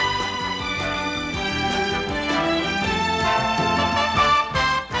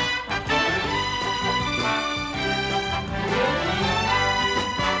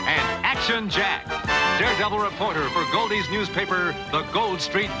 And Action Jack, daredevil reporter for Goldie's newspaper, the Gold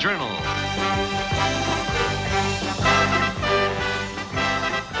Street Journal.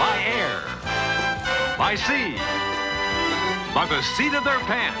 By air, by sea, by the seat of their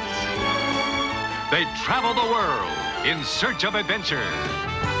pants, they travel the world in search of adventure.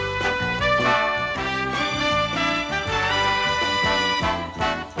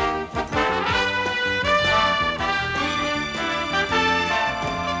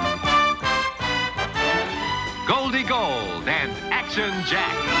 Goldie Gold and Action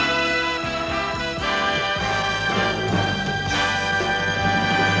Jack.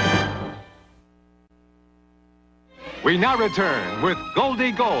 We now return with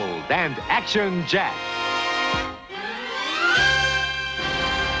Goldie Gold and Action Jack.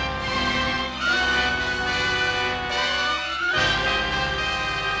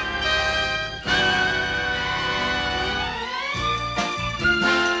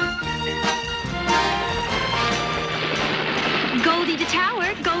 Goldie to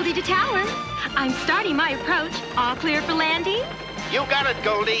tower, Goldie to tower. I'm starting my approach. All clear for landing? You got it,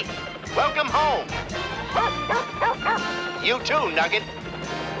 Goldie. Welcome home. You too, Nugget.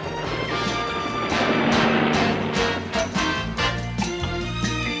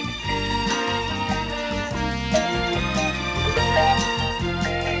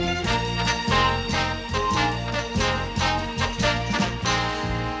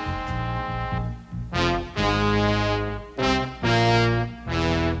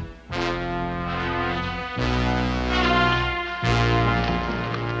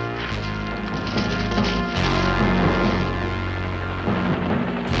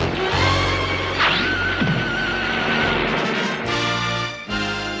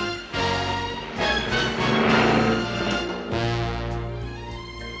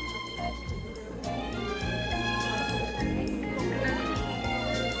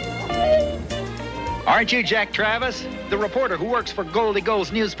 Aren't you Jack Travis, the reporter who works for Goldie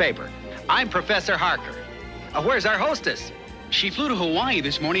Gold's newspaper? I'm Professor Harker. Where's our hostess? She flew to Hawaii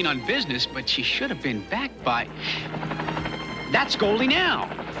this morning on business, but she should have been back by... That's Goldie now.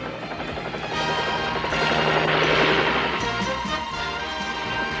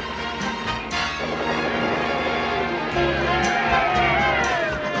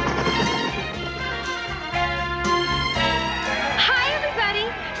 Hi, everybody.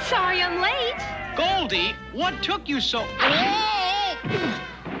 Sorry I'm late. Goldie, what took you so...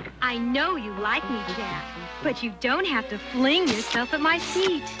 I know you like me, Jack, but you don't have to fling yourself at my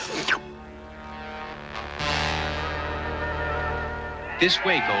feet. This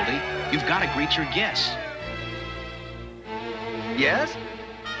way, Goldie. You've got to greet your guests. Yes?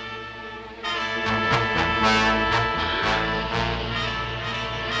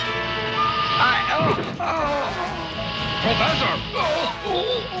 Professor!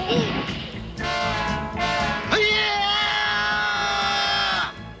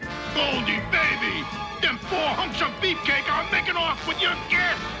 Goldie, baby! Them 4 hunks of beefcake are making off with your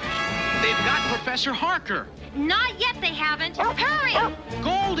guests! They've got Professor Harker. Not yet, they haven't. Hurry!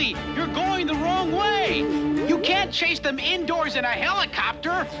 Goldie, you're going the wrong way. You can't chase them indoors in a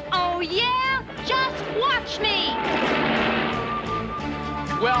helicopter. Oh, yeah? Just watch me.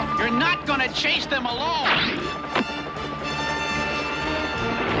 Well, you're not going to chase them alone.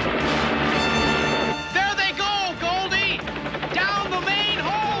 There they go, Goldie! Down the main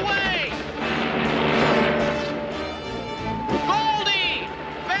hallway! Goldie!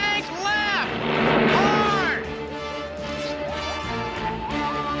 Bank left! Hard!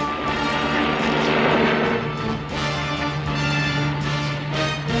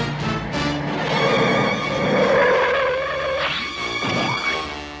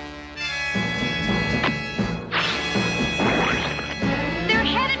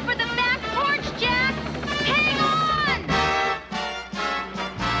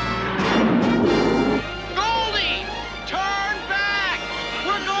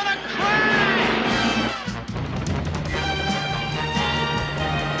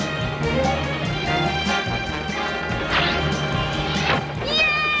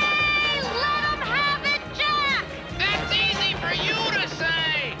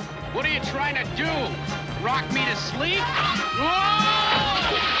 do? Rock me to sleep? Whoa!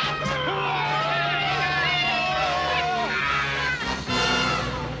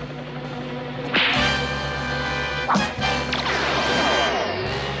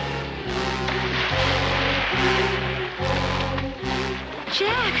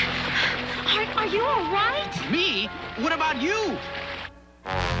 Jack, are you all right? Me? What about you?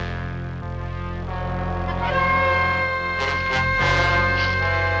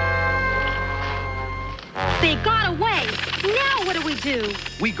 They got away. Now what do we do?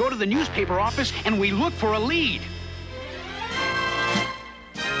 We go to the newspaper office and we look for a lead.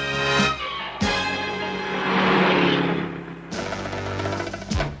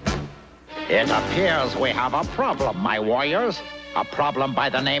 It appears we have a problem, my warriors. A problem by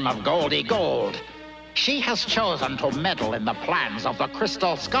the name of Goldie Gold. She has chosen to meddle in the plans of the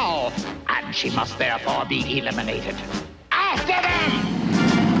Crystal Skull, and she must therefore be eliminated. After them!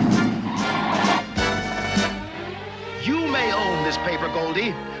 You may own this paper,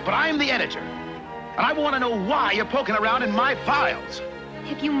 Goldie, but I'm the editor. And I want to know why you're poking around in my files.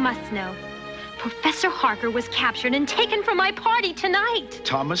 If you must know, Professor Harker was captured and taken from my party tonight.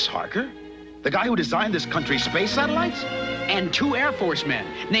 Thomas Harker? The guy who designed this country's space satellites? And 2 Air Force men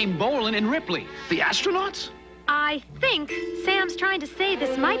named Bolin and Ripley. The astronauts? I think Sam's trying to say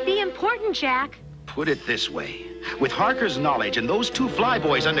this might be important, Jack. Put it this way. With Harker's knowledge and those 2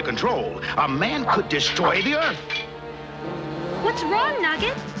 flyboys under control, a man could destroy the Earth. What's wrong,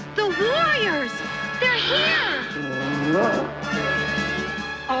 Nugget? The Warriors! They're here!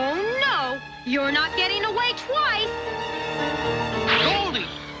 Oh, no! You're not getting away twice! Goldie,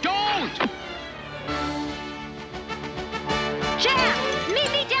 don't! Jack,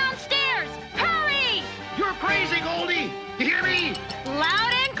 meet me downstairs! Hurry! You're crazy, Goldie! You hear me?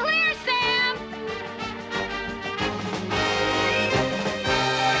 Loud and clear, Sam!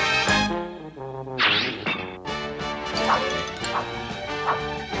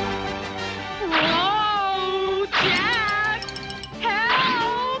 Whoa, Jack!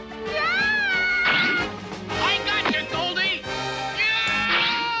 Help! Jack! I got you, Goldie!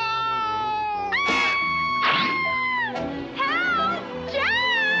 Help!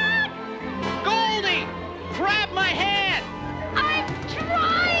 Jack! Goldie! Grab my hand! I'm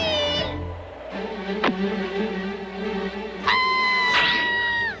trying!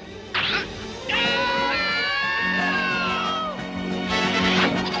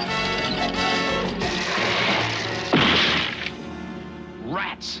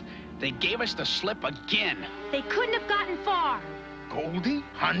 Rats! They gave us the slip again. They couldn't have gotten far. Goldie,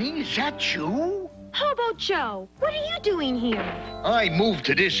 honey, is that you? Hobo Joe, what are you doing here? I moved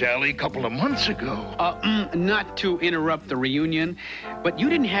to this alley a couple of months ago. Not to interrupt the reunion, but you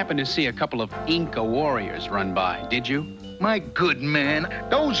didn't happen to see a couple of Inca warriors run by, did you? My good man,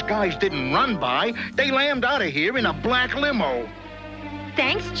 those guys didn't run by. They lammed out of here in a black limo.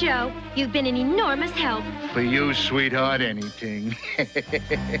 Thanks, Joe. You've been an enormous help. For you, sweetheart, anything.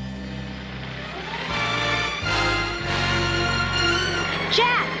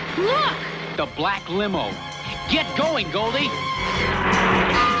 Jack, look! The black limo. Get going, Goldie!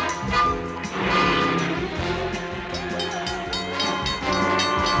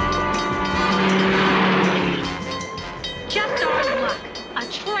 Just our luck. A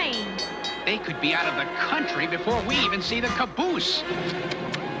train. They could be out of the country before we even see the caboose.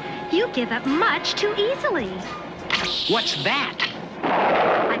 You give up much too easily. What's that?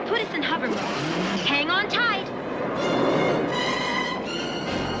 I put us in hover mode. Hang on tight.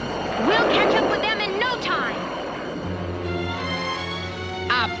 We'll catch up with them in no time.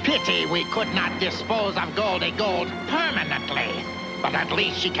 A pity we could not dispose of Goldie Gold permanently. But at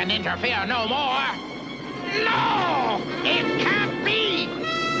least she can interfere no more. No! It can't be!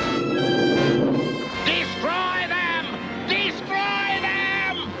 Destroy them! Destroy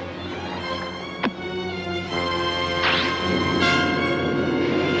them!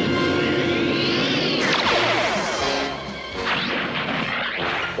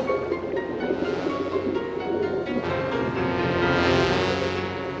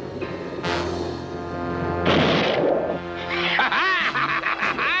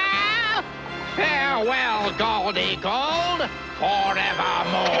 Farewell, Goldie Gold,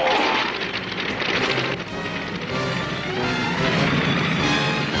 forevermore.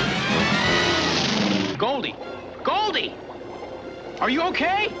 Goldie! Goldie! Are you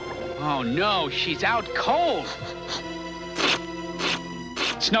okay? Oh, no, she's out cold.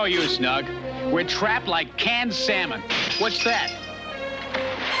 It's no use, Nug. We're trapped like canned salmon. What's that?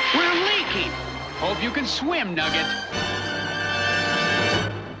 We're leaking. Hope you can swim, Nugget.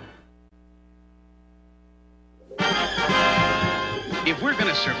 If we're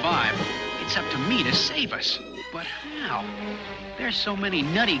gonna survive, it's it's up to me to save us. But how? There's so many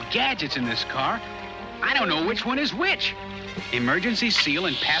nutty gadgets in this car, I don't know which one is which. Emergency seal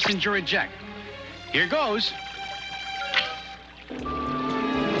and passenger eject. Here goes.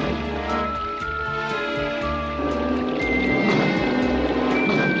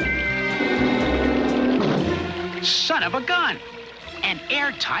 Son of a gun! An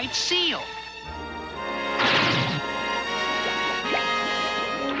airtight seal.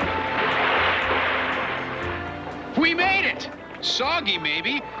 We made it! Soggy,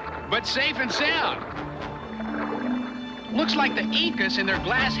 maybe, but safe and sound. Looks like the Incas and their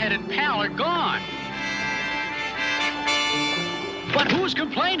glass-headed pal are gone. But who's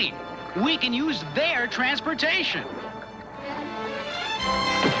complaining? We can use their transportation.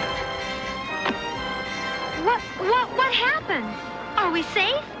 What happened? Are we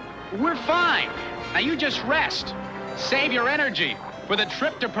safe? We're fine. Now you just rest. Save your energy for the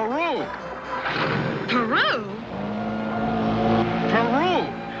trip to Peru. Peru? Peru!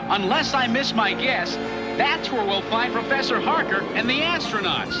 Unless I miss my guess, that's where we'll find Professor Harker and the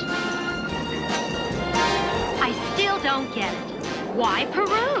astronauts. I still don't get it. Why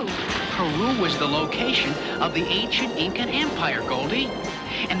Peru? Peru was the location of the ancient Incan Empire, Goldie.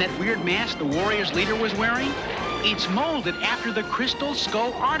 And that weird mask the warrior's leader was wearing? It's molded after the crystal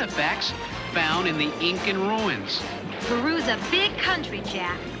skull artifacts found in the Incan ruins. Peru's a big country,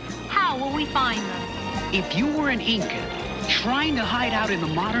 Jack. How will we find them? If you were an Inca trying to hide out in the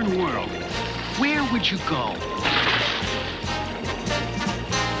modern world, where would you go?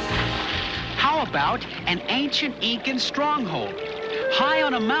 How about an ancient Incan stronghold, high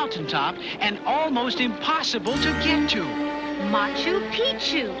on a mountaintop and almost impossible to get to? Machu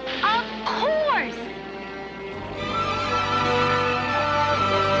Picchu, of course!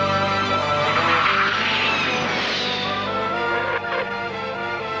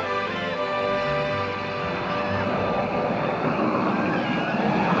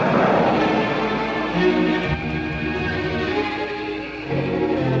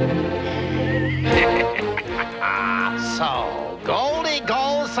 So, Goldie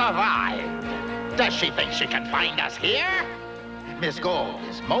Gold survived. Does she think she can find us here? Miss Gold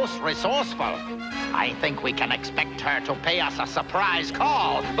is most resourceful. I think we can expect her to pay us a surprise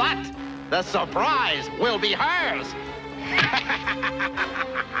call, but the surprise will be hers.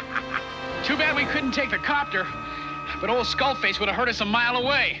 Too bad we couldn't take the copter, but old Skullface would have heard us a mile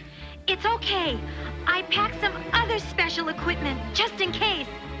away. It's okay. I packed some other special equipment, just in case.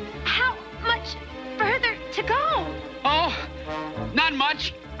 How much further to go? Oh, not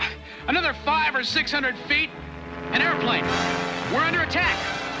much. Another 500 or 600 feet. An airplane. We're under attack.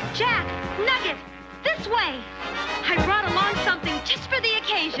 Jack, Nugget, this way. I brought along something just for the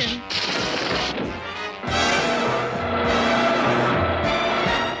occasion.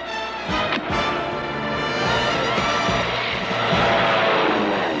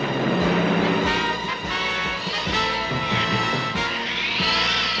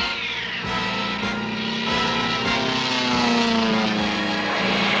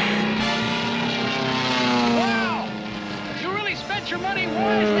 Your money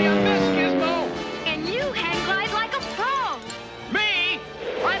wisely on this, Gizmo. And you hang glide like a pro. Me?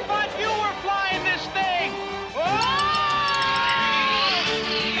 I thought you were flying this thing.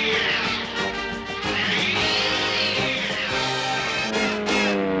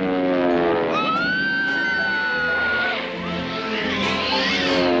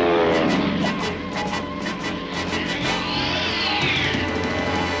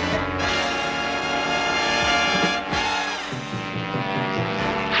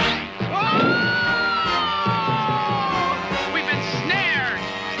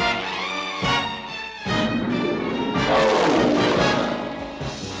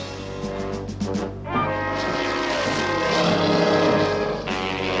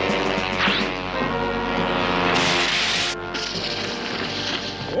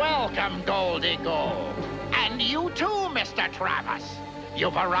 Welcome, Goldie Gold. And you too, Mr. Travis.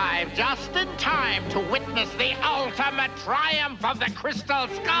 You've arrived just in time to witness the ultimate triumph of the Crystal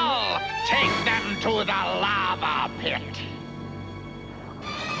Skull. Take them to the lava pit.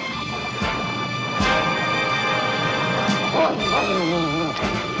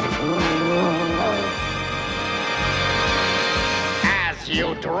 As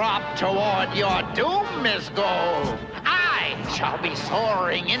you drop toward your doom, Miss Gold, I shall be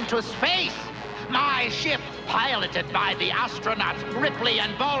soaring into space. My ship, piloted by the astronauts Ripley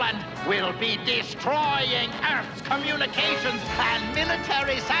and Boland, will be destroying Earth's communications and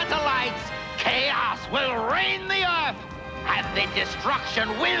military satellites. Chaos will reign the Earth, and the destruction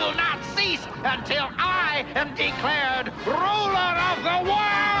will not cease until I am declared ruler of the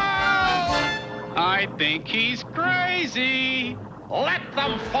world! I think he's crazy. Let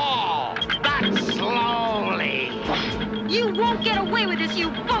them fall, but slowly. You won't get away with this, you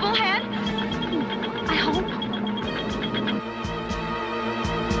bubblehead. I hope.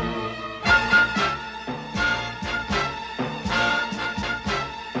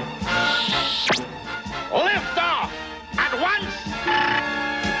 Lift off at once.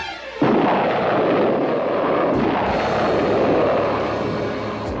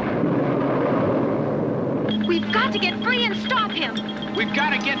 We've got to get free and stop him. We've got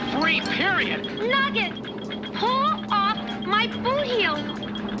to get free, period. Nugget, pull off my boot heel.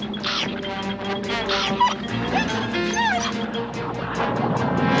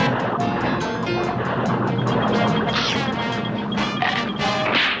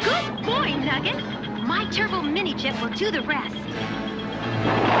 Good boy, Nugget. My turbo mini jet will do the rest.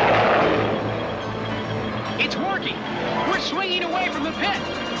 It's working. We're swinging away from the pit.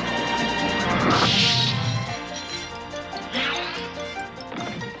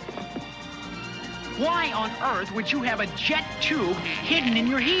 Why on earth would you have a jet tube hidden in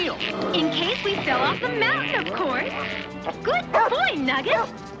your heel? In case we fell off the mountain, of course. Good boy, Nugget.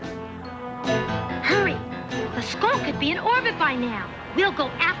 Hurry. The skull could be in orbit by now. We'll go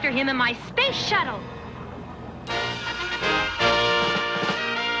after him in my space shuttle.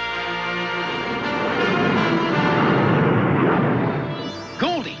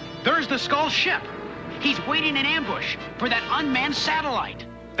 Goldie, there's the skull ship. He's waiting in ambush for that unmanned satellite.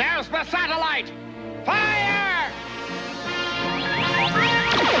 There's the satellite. Fire!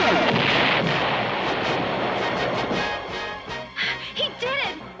 He did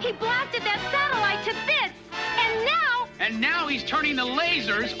it! He blasted that satellite to bits! And now he's turning the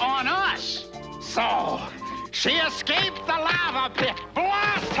lasers on us. So, she escaped the lava pit.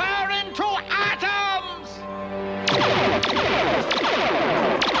 Blast her into atoms!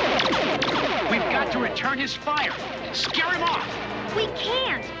 We've got to return his fire. Scare him off. We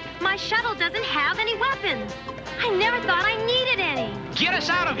can't. My shuttle doesn't have any weapons. I never thought I needed any. Get us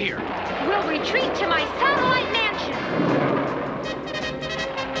out of here. We'll retreat to my satellite mansion.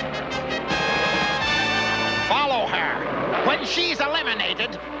 Follow her. When she's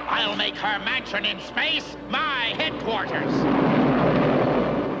eliminated, I'll make her mansion in space my headquarters.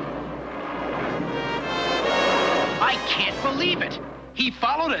 I can't believe it. He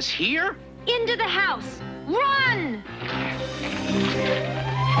followed us here? Into the house. Run!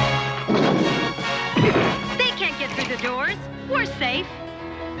 They can't get through the doors. We're safe.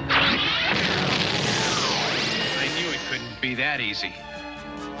 I knew it couldn't be that easy.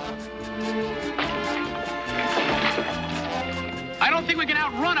 I don't think we can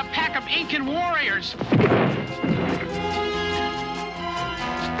outrun a pack of Incan warriors.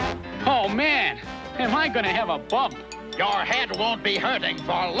 Oh, man. Am I going to have a bump? Your head won't be hurting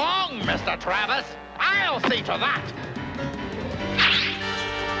for long, Mr. Travis. I'll see to that.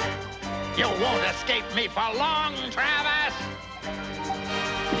 You won't escape me for long, Travis.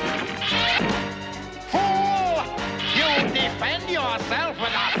 Fool! You defend yourself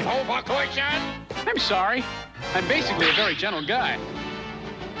with a sofa cushion? I'm sorry. I'm basically a very gentle guy.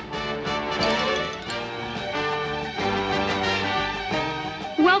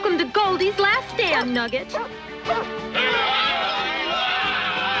 Welcome to Goldie's last stand, Nugget.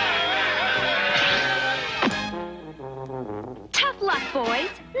 Tough luck, boys.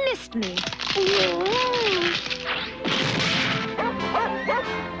 Missed me.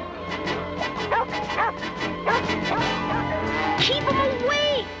 Keep him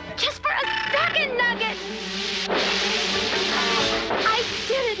away! Just for a second, Nugget! I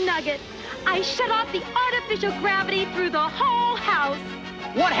did it, Nugget. I shut off the artificial gravity through the whole house.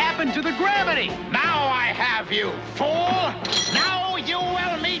 What happened to the gravity? Now I have you, fool! Now you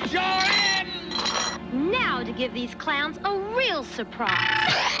will meet your end! Now to give these clowns a real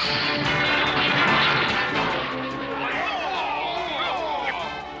surprise.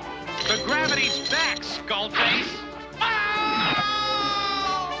 The gravity's back, Skullface.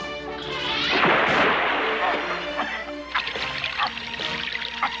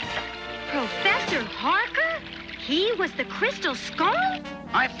 Professor Harker? He was the Crystal Skull?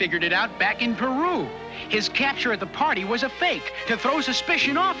 I figured it out back in Peru. His capture at the party was a fake to throw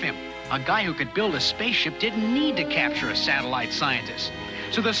suspicion off him. A guy who could build a spaceship didn't need to capture a satellite scientist.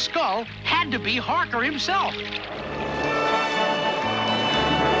 So the skull had to be Harker himself.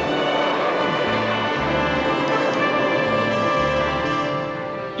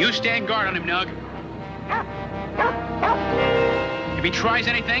 You stand guard on him, Nug. If he tries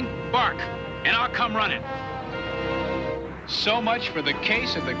anything, bark, and I'll come running. So much for the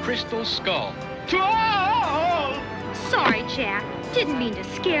case of the Crystal Skull. Sorry, Jack. Didn't mean to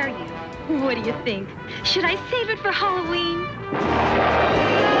scare you. What do you think? Should I save it for Halloween?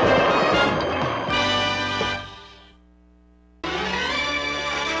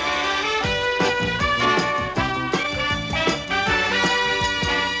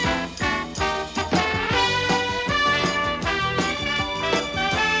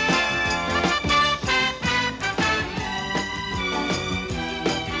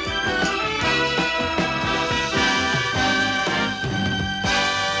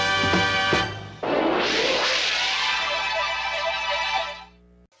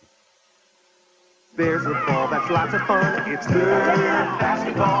 There's a ball that's lots of fun. It's Nerf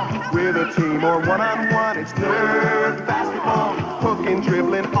basketball. With a team or one-on-one, it's Nerf basketball. Hooking,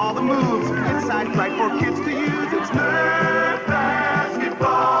 dribbling, all the moves. Inside right for kids to use. It's Nerf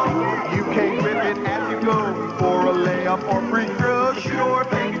basketball. You can't grip it as you go. For a layup or free throw, sure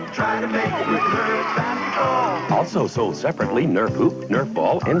thing. Try to make it with Nerf basketball. Also sold separately, Nerf Hoop, Nerf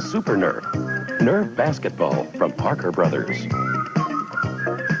Ball, and Super Nerf. Nerf Basketball from Parker Brothers.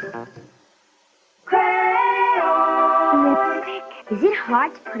 Is it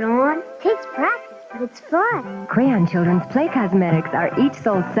hard to put on? Takes practice, but it's fun. Crayon Children's Play Cosmetics are each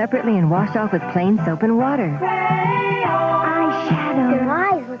sold separately and washed off with plain soap and water. Eyeshadow. Their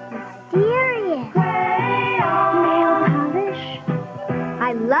eyes look mysterious. Nail polish.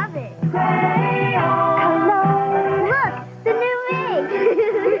 I love it. Cologne. Look, the new me.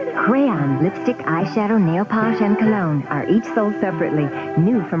 Crayon, lipstick, eyeshadow, nail polish, and cologne are each sold separately,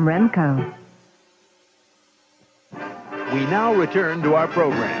 new from Remco. We now return to our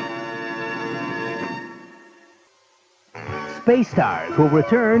program. Space Stars will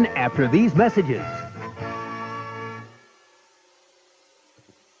return after these messages.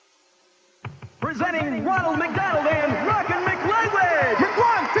 Presenting Ronald McDonald and Rockin' McLanguage. With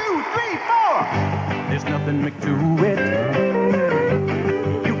 1, 2, 3, 4. There's nothing McDo it.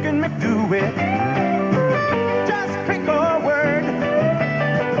 You can McDo it. Just pick a word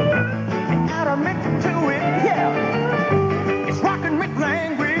and add a Mc to it. Yeah. It's Rockin'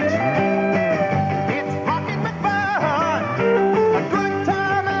 McLanguage. It's Rockin' McFun. A good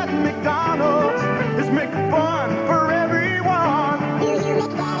time at McDonald's is McFun for everyone.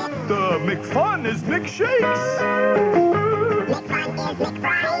 The McFun is McShakes. McFun is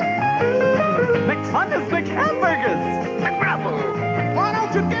McFries. McFun is McHamburgers. McRuffles. Why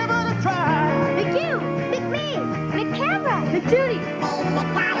don't you give it a try? McHugh, McMe, McCamera, McJudy.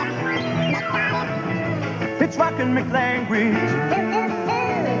 It's Rockin' McLanguage.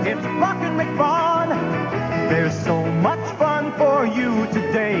 It's Rockin' McFun. There's so much fun for you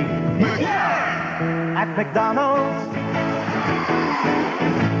today. Yeah! At McDonald's.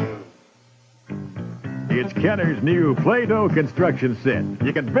 It's Kenner's new Play-Doh construction set.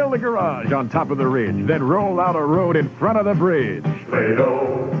 You can build a garage on top of the ridge, then roll out a road in front of the bridge.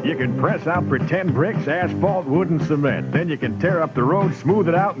 Play-Doh. You can press out pretend bricks, asphalt, wood, and cement. Then you can tear up the road, smooth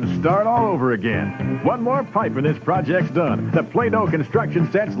it out, and start all over again. One more pipe and this project's done. The Play-Doh construction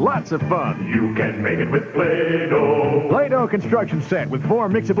set's lots of fun. You can make it with Play-Doh. Play-Doh construction set with 4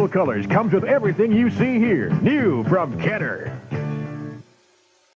 mixable colors comes with everything you see here. New from Kenner.